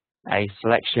a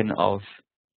selection of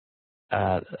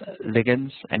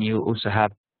ligands, and you also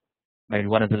have maybe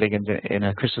one of the ligands in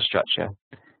a crystal structure.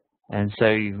 And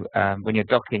so when you're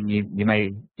docking, you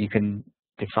can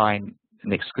define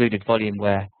an excluded volume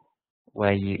where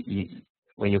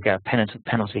you'll get a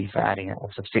penalty for adding a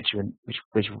substituent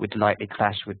which would likely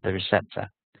clash with the receptor.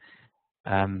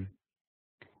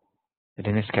 But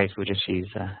in this case, we'll just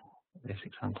use this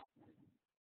example.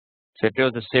 So it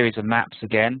builds a series of maps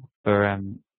again for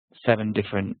 7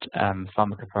 different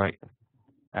pharmacophoric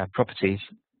properties,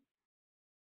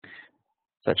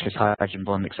 such as hydrogen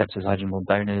bond acceptors, hydrogen bond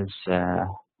donors,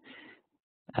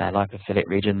 lipophilic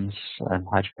regions,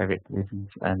 hydrophobic regions,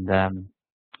 and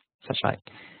such like.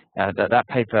 That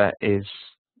paper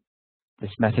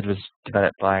this method was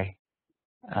developed by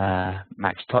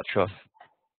Max Totroff,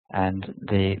 and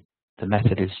the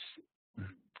method is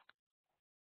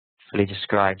fully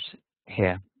described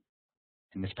here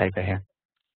in this paper here.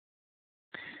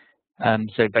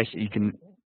 So basically, you can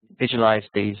visualize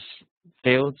these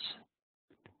fields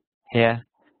here,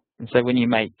 and so when you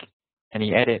make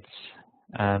any edits,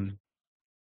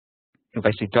 you'll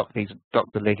basically dock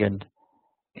the ligand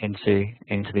into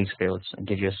these fields and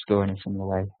give you a score in a similar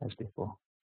way as before.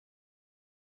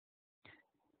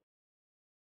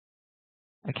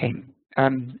 Okay,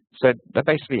 so that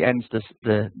basically ends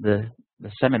the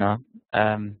seminar.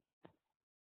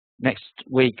 Next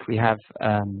week we have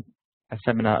a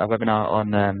webinar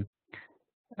on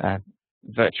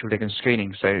virtual ligand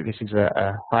screening. So this is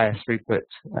a higher throughput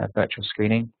virtual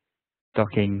screening,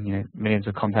 docking millions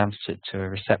of compounds to a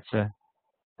receptor,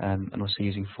 and also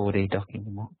using 4D docking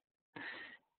and that.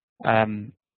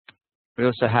 We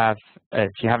also have,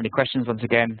 if you have any questions, once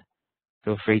again,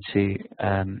 feel free to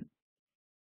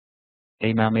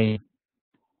email me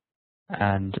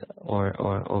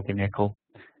or give me a call.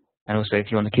 And also,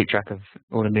 if you want to keep track of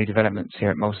all the new developments here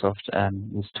at MolSoft,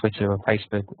 use Twitter or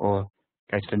Facebook, or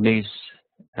go to the news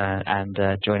and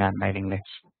join our mailing list.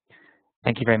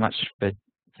 Thank you very much for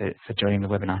joining the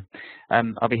webinar.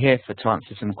 I'll be here to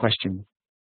answer some questions.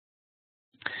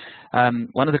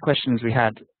 One of the questions we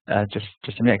had just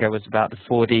a minute ago was about the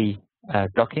 4D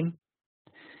docking,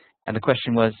 and the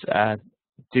question was,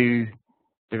 do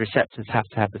the receptors have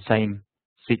to have the same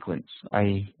sequence,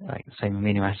 i.e., like the same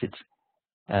amino acids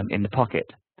in the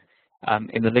pocket?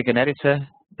 In the ligand editor,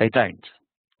 they don't,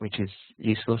 which is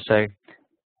useful. So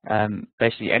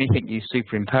basically, anything you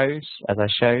superimpose, as I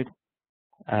showed,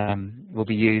 will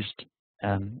be used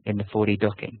in the 4D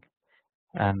docking.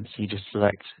 So you just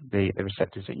select the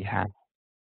receptors that you have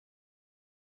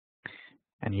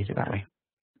and use it that way.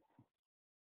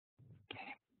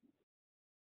 Okay.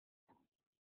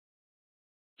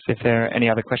 So if there are any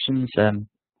other questions,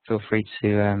 feel free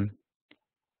to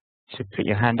put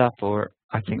your hand up, or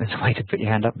I think there's a way to put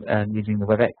your hand up using the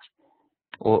WebEx,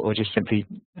 or just simply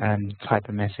type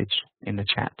a message in the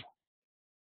chat.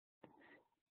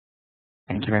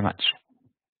 Thank you very much.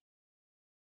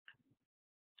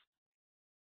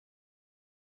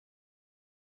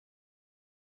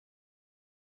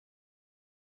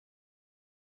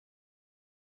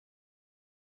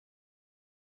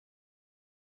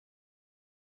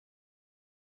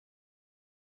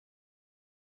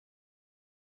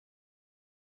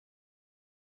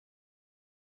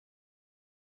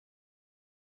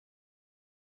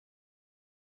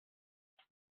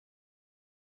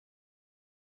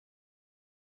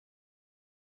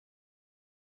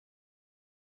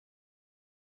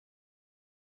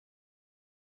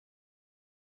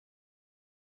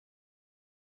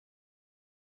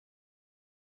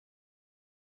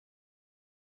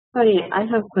 Sorry, I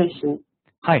have a question.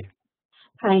 Hi.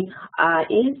 Hi,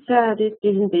 is this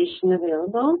presentation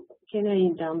available? Can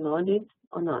I download it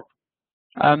or not?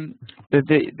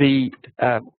 The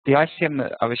ICM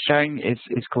that I was showing is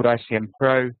called ICM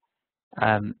Pro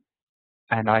and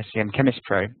ICM Chemist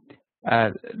Pro.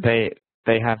 They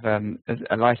have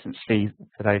a license fee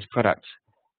for those products,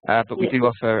 but we do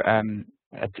offer a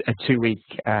 2-week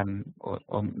or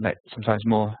sometimes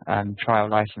more trial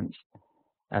license,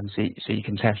 so you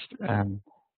can test the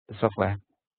software.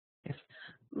 Yes.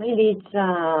 Maybe it's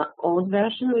old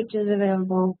version which is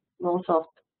available, MolSoft.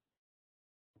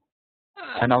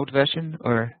 An old version,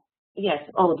 or? Yes,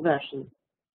 old version.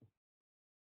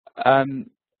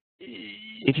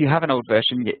 If you have an old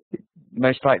version,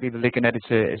 most likely the Ligand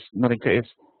editor is not included.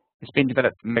 It's been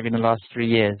developed maybe in the last 3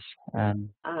 years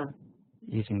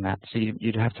using that, so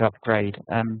you'd have to upgrade.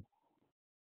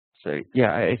 So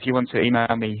yeah, if you want to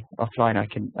email me offline, I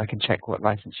can check what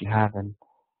license you have, and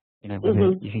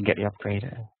whether you can get the upgrade.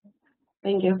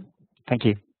 Thank you. Thank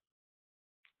you.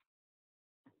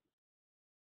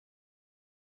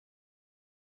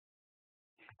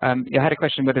 You had a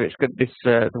question whether it's good.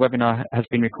 The webinar has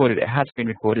been recorded. It has been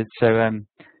recorded, so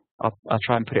I'll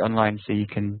try and put it online so you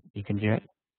can view it.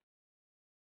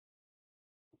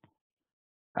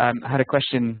 I had a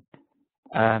question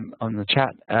on the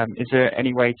chat. Is there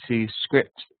any way to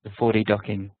script the 4D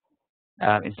docking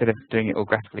instead of doing it all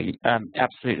graphically?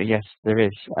 Absolutely, yes, there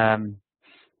is.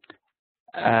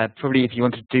 Probably if you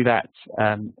want to do that,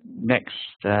 next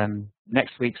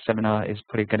week's seminar is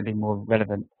probably going to be more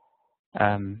relevant.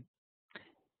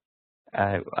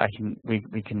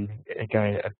 We can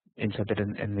go into a bit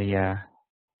in the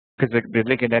because the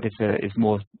Ligand editor is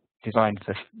more designed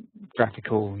for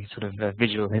graphical, sort of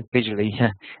visually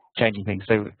changing things.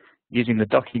 So using the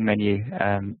docking menu,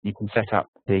 you can set up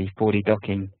the 4D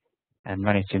docking and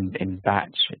run it in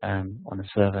batch on the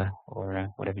server,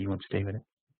 or whatever you want to do with it.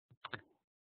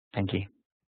 Thank you.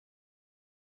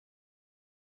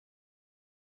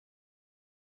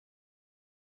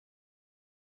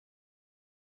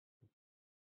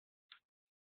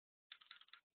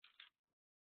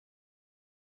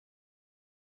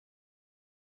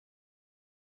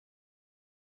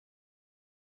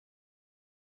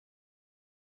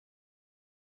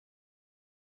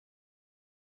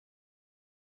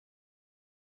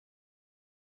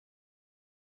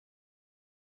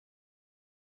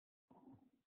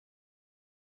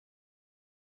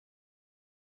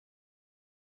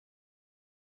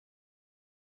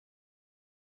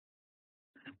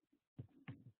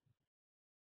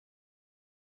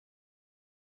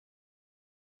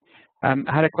 I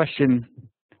had a question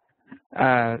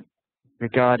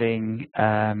regarding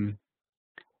the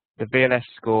VLS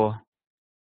score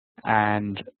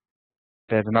and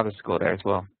there's another score there as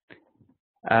well.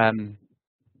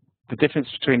 The difference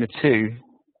between the two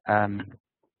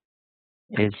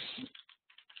is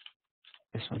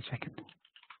this. 1 second.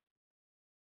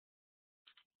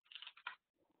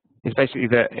 Is basically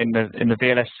that in the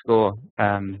VLS score,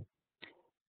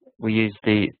 we use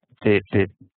the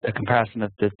comparison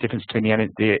of the difference between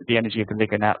the energy of the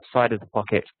ligand outside of the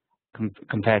pocket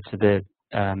compared to the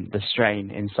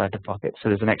strain inside the pocket. So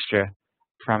there's an extra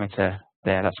parameter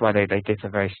there. That's why they differ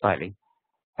very slightly.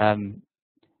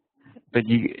 But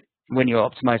when you're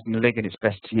optimizing the ligand, it's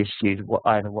best to use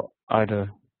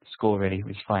either score really,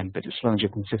 which is fine. But as long as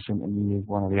you're consistent and you use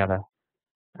one or the other,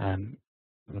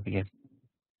 will be good.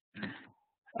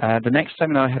 The next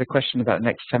seminar, I had a question about the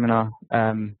next seminar.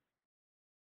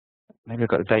 Maybe I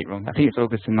got the date wrong. I think it's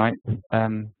August the 9th. Let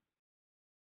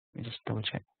me just double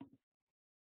check.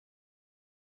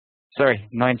 Sorry,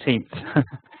 19th.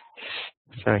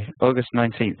 Sorry, August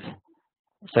 19th.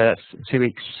 So that's 2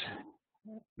 weeks.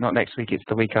 Not next week, it's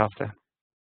the week after.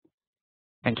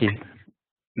 Thank you.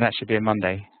 And that should be a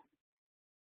Monday.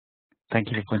 Thank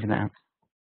you for pointing that out.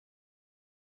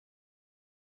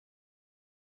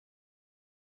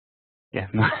 Yeah,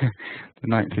 the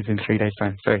 9th is in 3 days'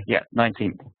 time. Sorry, yeah,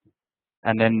 19th.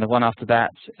 And then the one after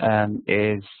that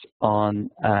is on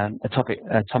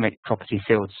atomic property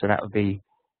fields. So that would be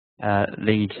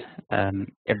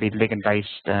it'd be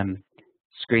ligand-based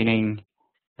screening,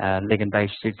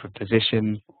 ligand-based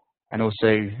superposition, and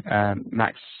also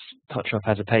Max Totrov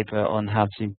has a paper on how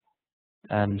to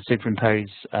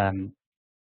superimpose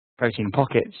protein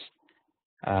pockets,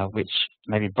 which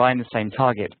maybe bind the same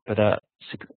target, but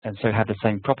and so have the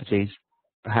same properties,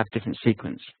 but have different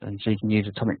sequence. And so you can use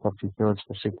atomic property fields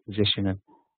for superposition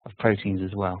of proteins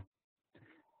as well.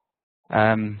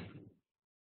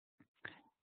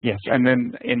 Yes, and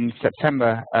then in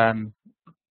September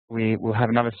we will have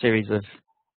another series of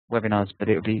webinars, but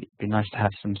it would be nice to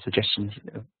have some suggestions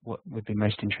of what would be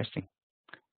most interesting.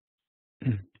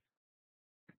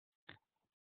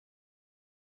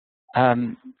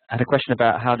 I had a question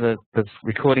about how the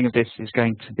recording of this is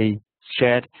going to be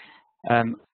shared.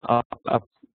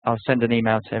 I'll send an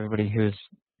email to everybody who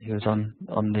was on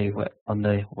the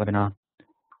webinar,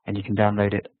 and you can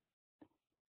download it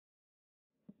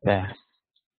there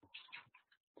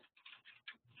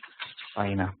by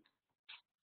email.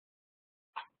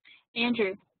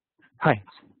 Andrew. Hi.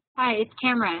 Hi, it's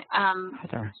Tamara. Hi,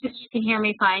 Tamara. If you can hear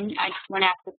me fine, I just want to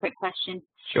ask a quick question.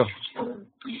 Sure.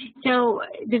 So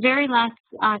the very last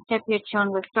step you had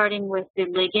shown was starting with the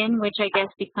ligand, which I guess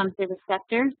becomes the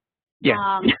receptor.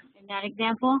 Yeah. In that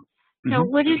example. So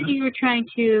what if you were trying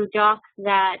to dock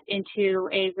that into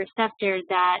a receptor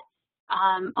that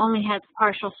only has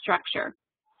partial structure?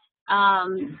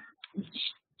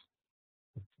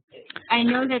 I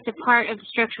know that the part of the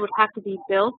structure would have to be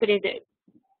built, but is it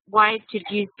wise to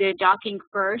use the docking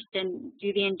first and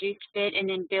do the induced fit and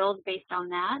then build based on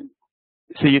that?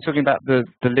 So you're talking about the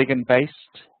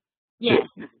ligand-based? Yes.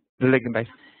 The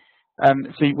ligand-based.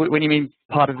 So when you mean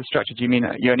part of the structure, do you mean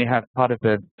you only have part of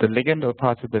the ligand or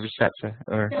part of the receptor?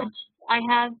 Or so I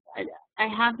have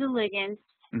the ligand,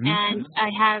 and I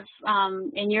have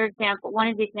in your example, one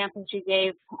of the examples you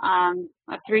gave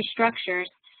of 3 structures.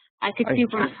 I could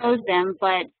superimpose them,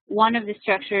 but one of the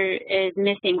structure is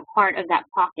missing part of that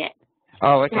pocket.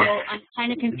 Oh, okay. So I'm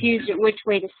kind of confused at which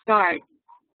way to start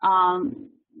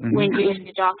when doing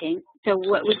the docking. So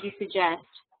what would you suggest?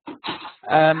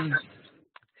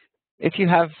 If you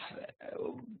have,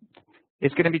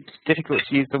 it's going to be difficult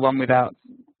to use the one without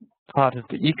part of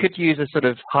it. You could use a sort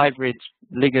of hybrid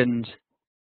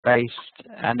ligand-based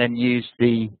and then use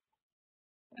the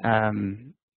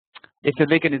if the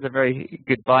ligand is a very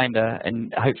good binder,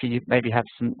 and hopefully you maybe have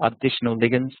some additional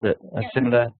ligands that are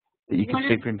similar that you can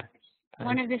superimpose.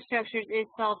 One of the structures is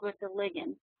solved with the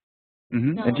ligand.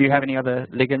 So and do you have any other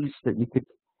ligands that you could,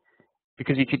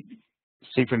 because you could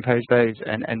superimpose those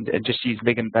and just use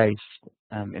ligand-based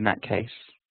in that case.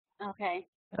 Okay.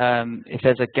 If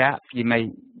there's a gap,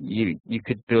 you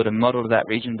could build a model of that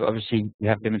region, but obviously you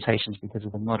have limitations because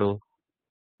of the model.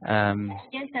 I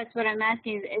guess that's what I'm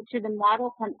asking. Should the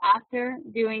model come after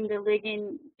doing the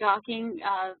ligand docking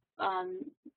of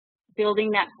building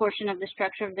that portion of the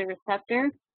structure of the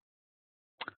receptor?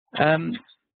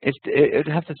 It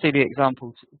would have to see the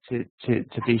example to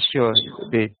be sure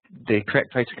the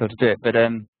correct protocol to do it. But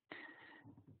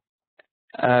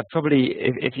probably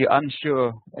if you're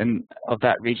unsure of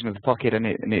that region of the pocket and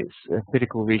it's a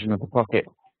critical region of the pocket,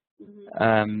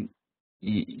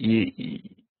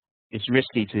 it's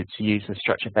risky to use a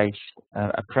structure-based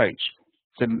approach.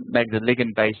 So maybe the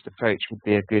ligand-based approach would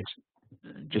be a good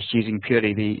just using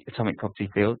purely the atomic property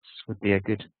fields would be a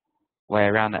good way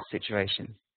around that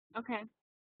situation. Okay.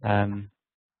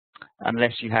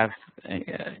 Unless you have,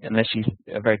 unless you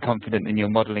are very confident in your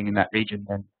modeling in that region,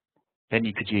 then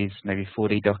you could use maybe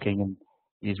 4D docking and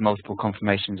use multiple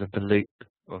conformations of the loop,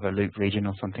 of a loop region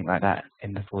or something like that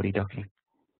in the 4D docking.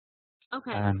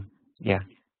 Okay. Yeah.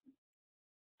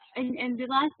 And the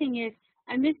last thing is,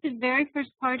 I missed the very first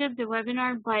part of the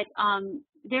webinar, but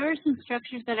there are some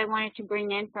structures that I wanted to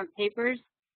bring in from papers.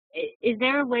 Is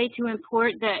there a way to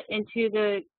import that into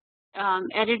the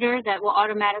editor that will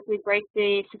automatically break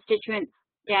the constituents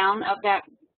down of that?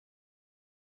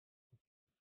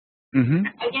 Mm-hmm.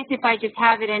 I guess if I just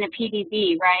have it in a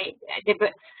PDB, right?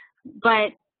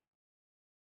 But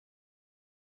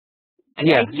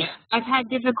yeah. I've had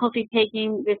difficulty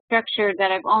taking the structure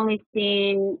that I've only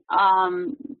seen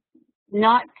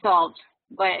not solved,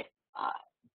 but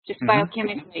just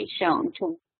biochemically shown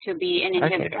to be an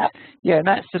inhibitor. Okay. Yeah, in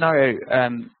that scenario,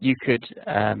 you could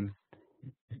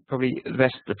probably the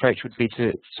best approach would be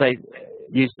to say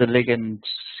use the Ligand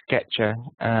sketcher,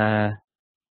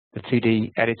 the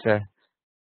 2D editor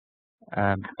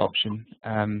option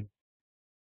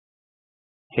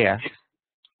here,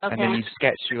 Okay. and then you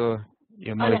sketch your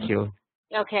molecule.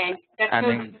 Okay. That's and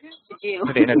then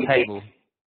put it in a table.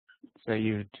 So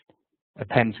you would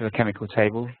append to a chemical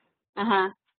table.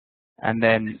 And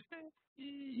then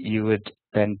you would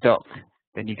then dock.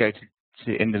 Then you go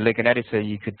to in the ligand editor,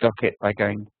 you could dock it by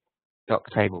going dock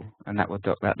table, and that will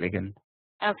dock that ligand.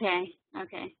 Okay.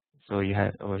 Okay. So you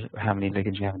have, or how many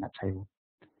ligands you have in that table.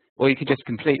 Or you could just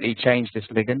completely change this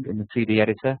ligand in the 2D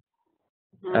editor.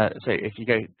 So if you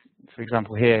go, for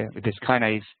example, here with this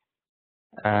kinase,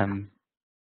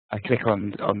 I click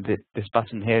on this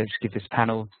button here, just give this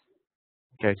panel,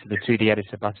 go to the 2D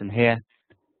editor button here,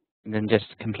 and then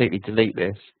just completely delete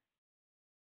this,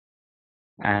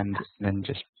 and then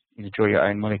just draw your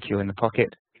own molecule in the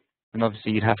pocket. And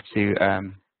obviously you'd have to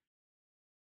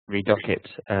redock it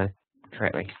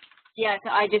correctly. Yeah, so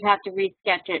I just have to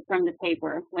resketch it from the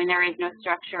paper when there is no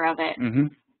structure of it.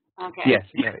 Okay. Yes,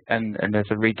 yeah, and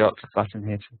there's a redock button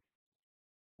here.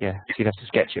 Yeah, so you'd have to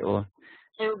sketch it all.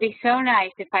 It would be so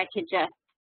nice if I could just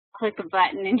click a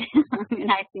button and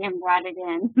ICM brought it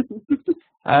in.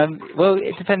 Well,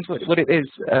 it depends what it is,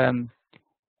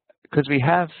 because we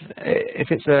have,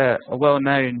 if it's a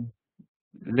well-known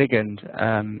ligand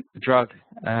drug,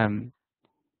 then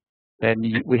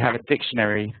we have a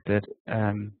dictionary that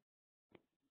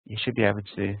you should be able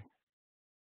to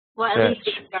well, at search.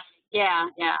 least yeah,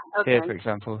 okay. Here, for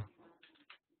example,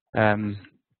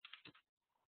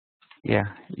 yeah,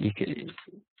 you could,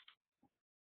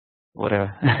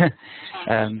 whatever.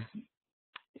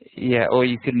 Yeah, or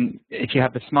you can, if you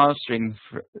have the smile string,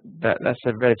 that's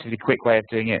a relatively quick way of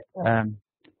doing it.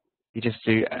 You just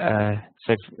do,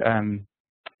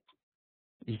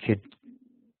 you could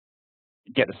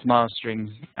get the smile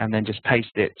string and then just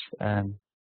paste it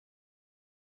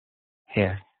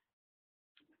here.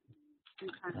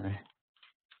 Okay.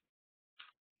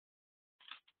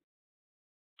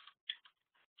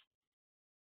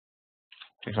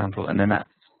 For example, and then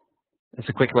it's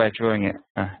a quick way of drawing it.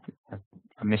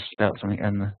 I misspelled something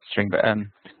in the string, but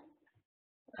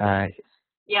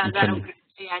yeah, that'll be,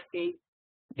 I see.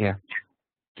 Yeah.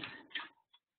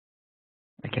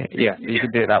 Okay. Yeah, you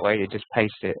can do it that way. You just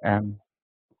paste it.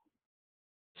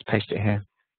 Just paste it here.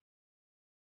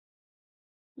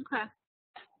 Okay.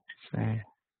 So.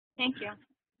 Thank you.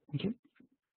 Thank you.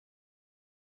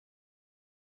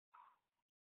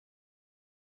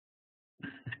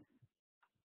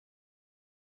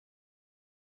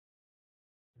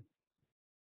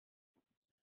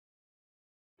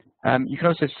 You can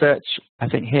also search, I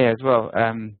think, here as well,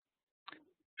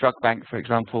 drug bank, for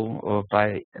example, or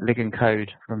by ligand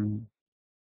code from.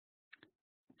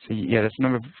 So yeah, there's a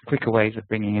number of quicker ways of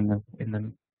bringing in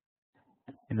the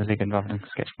ligand rather than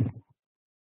sketching.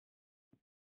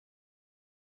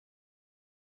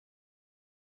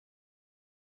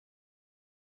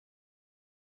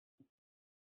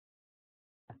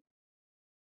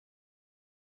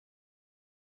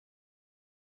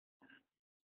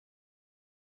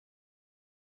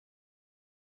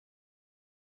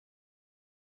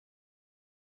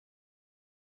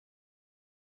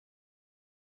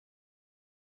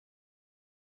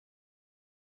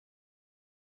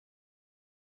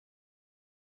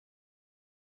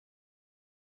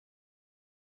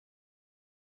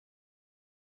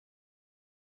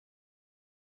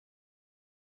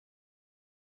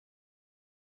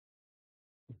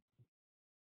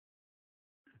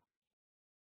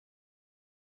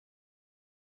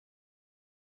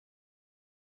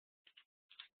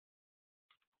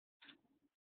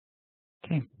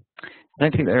 I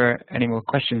don't think there are any more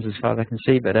questions as far as I can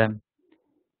see, but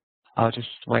I'll just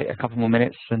wait a couple more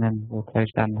minutes and then we'll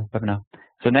close down the webinar.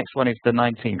 So the next one is the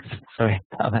 19th. Sorry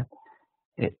about that.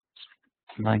 It's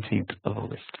 19th of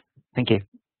August. Thank you.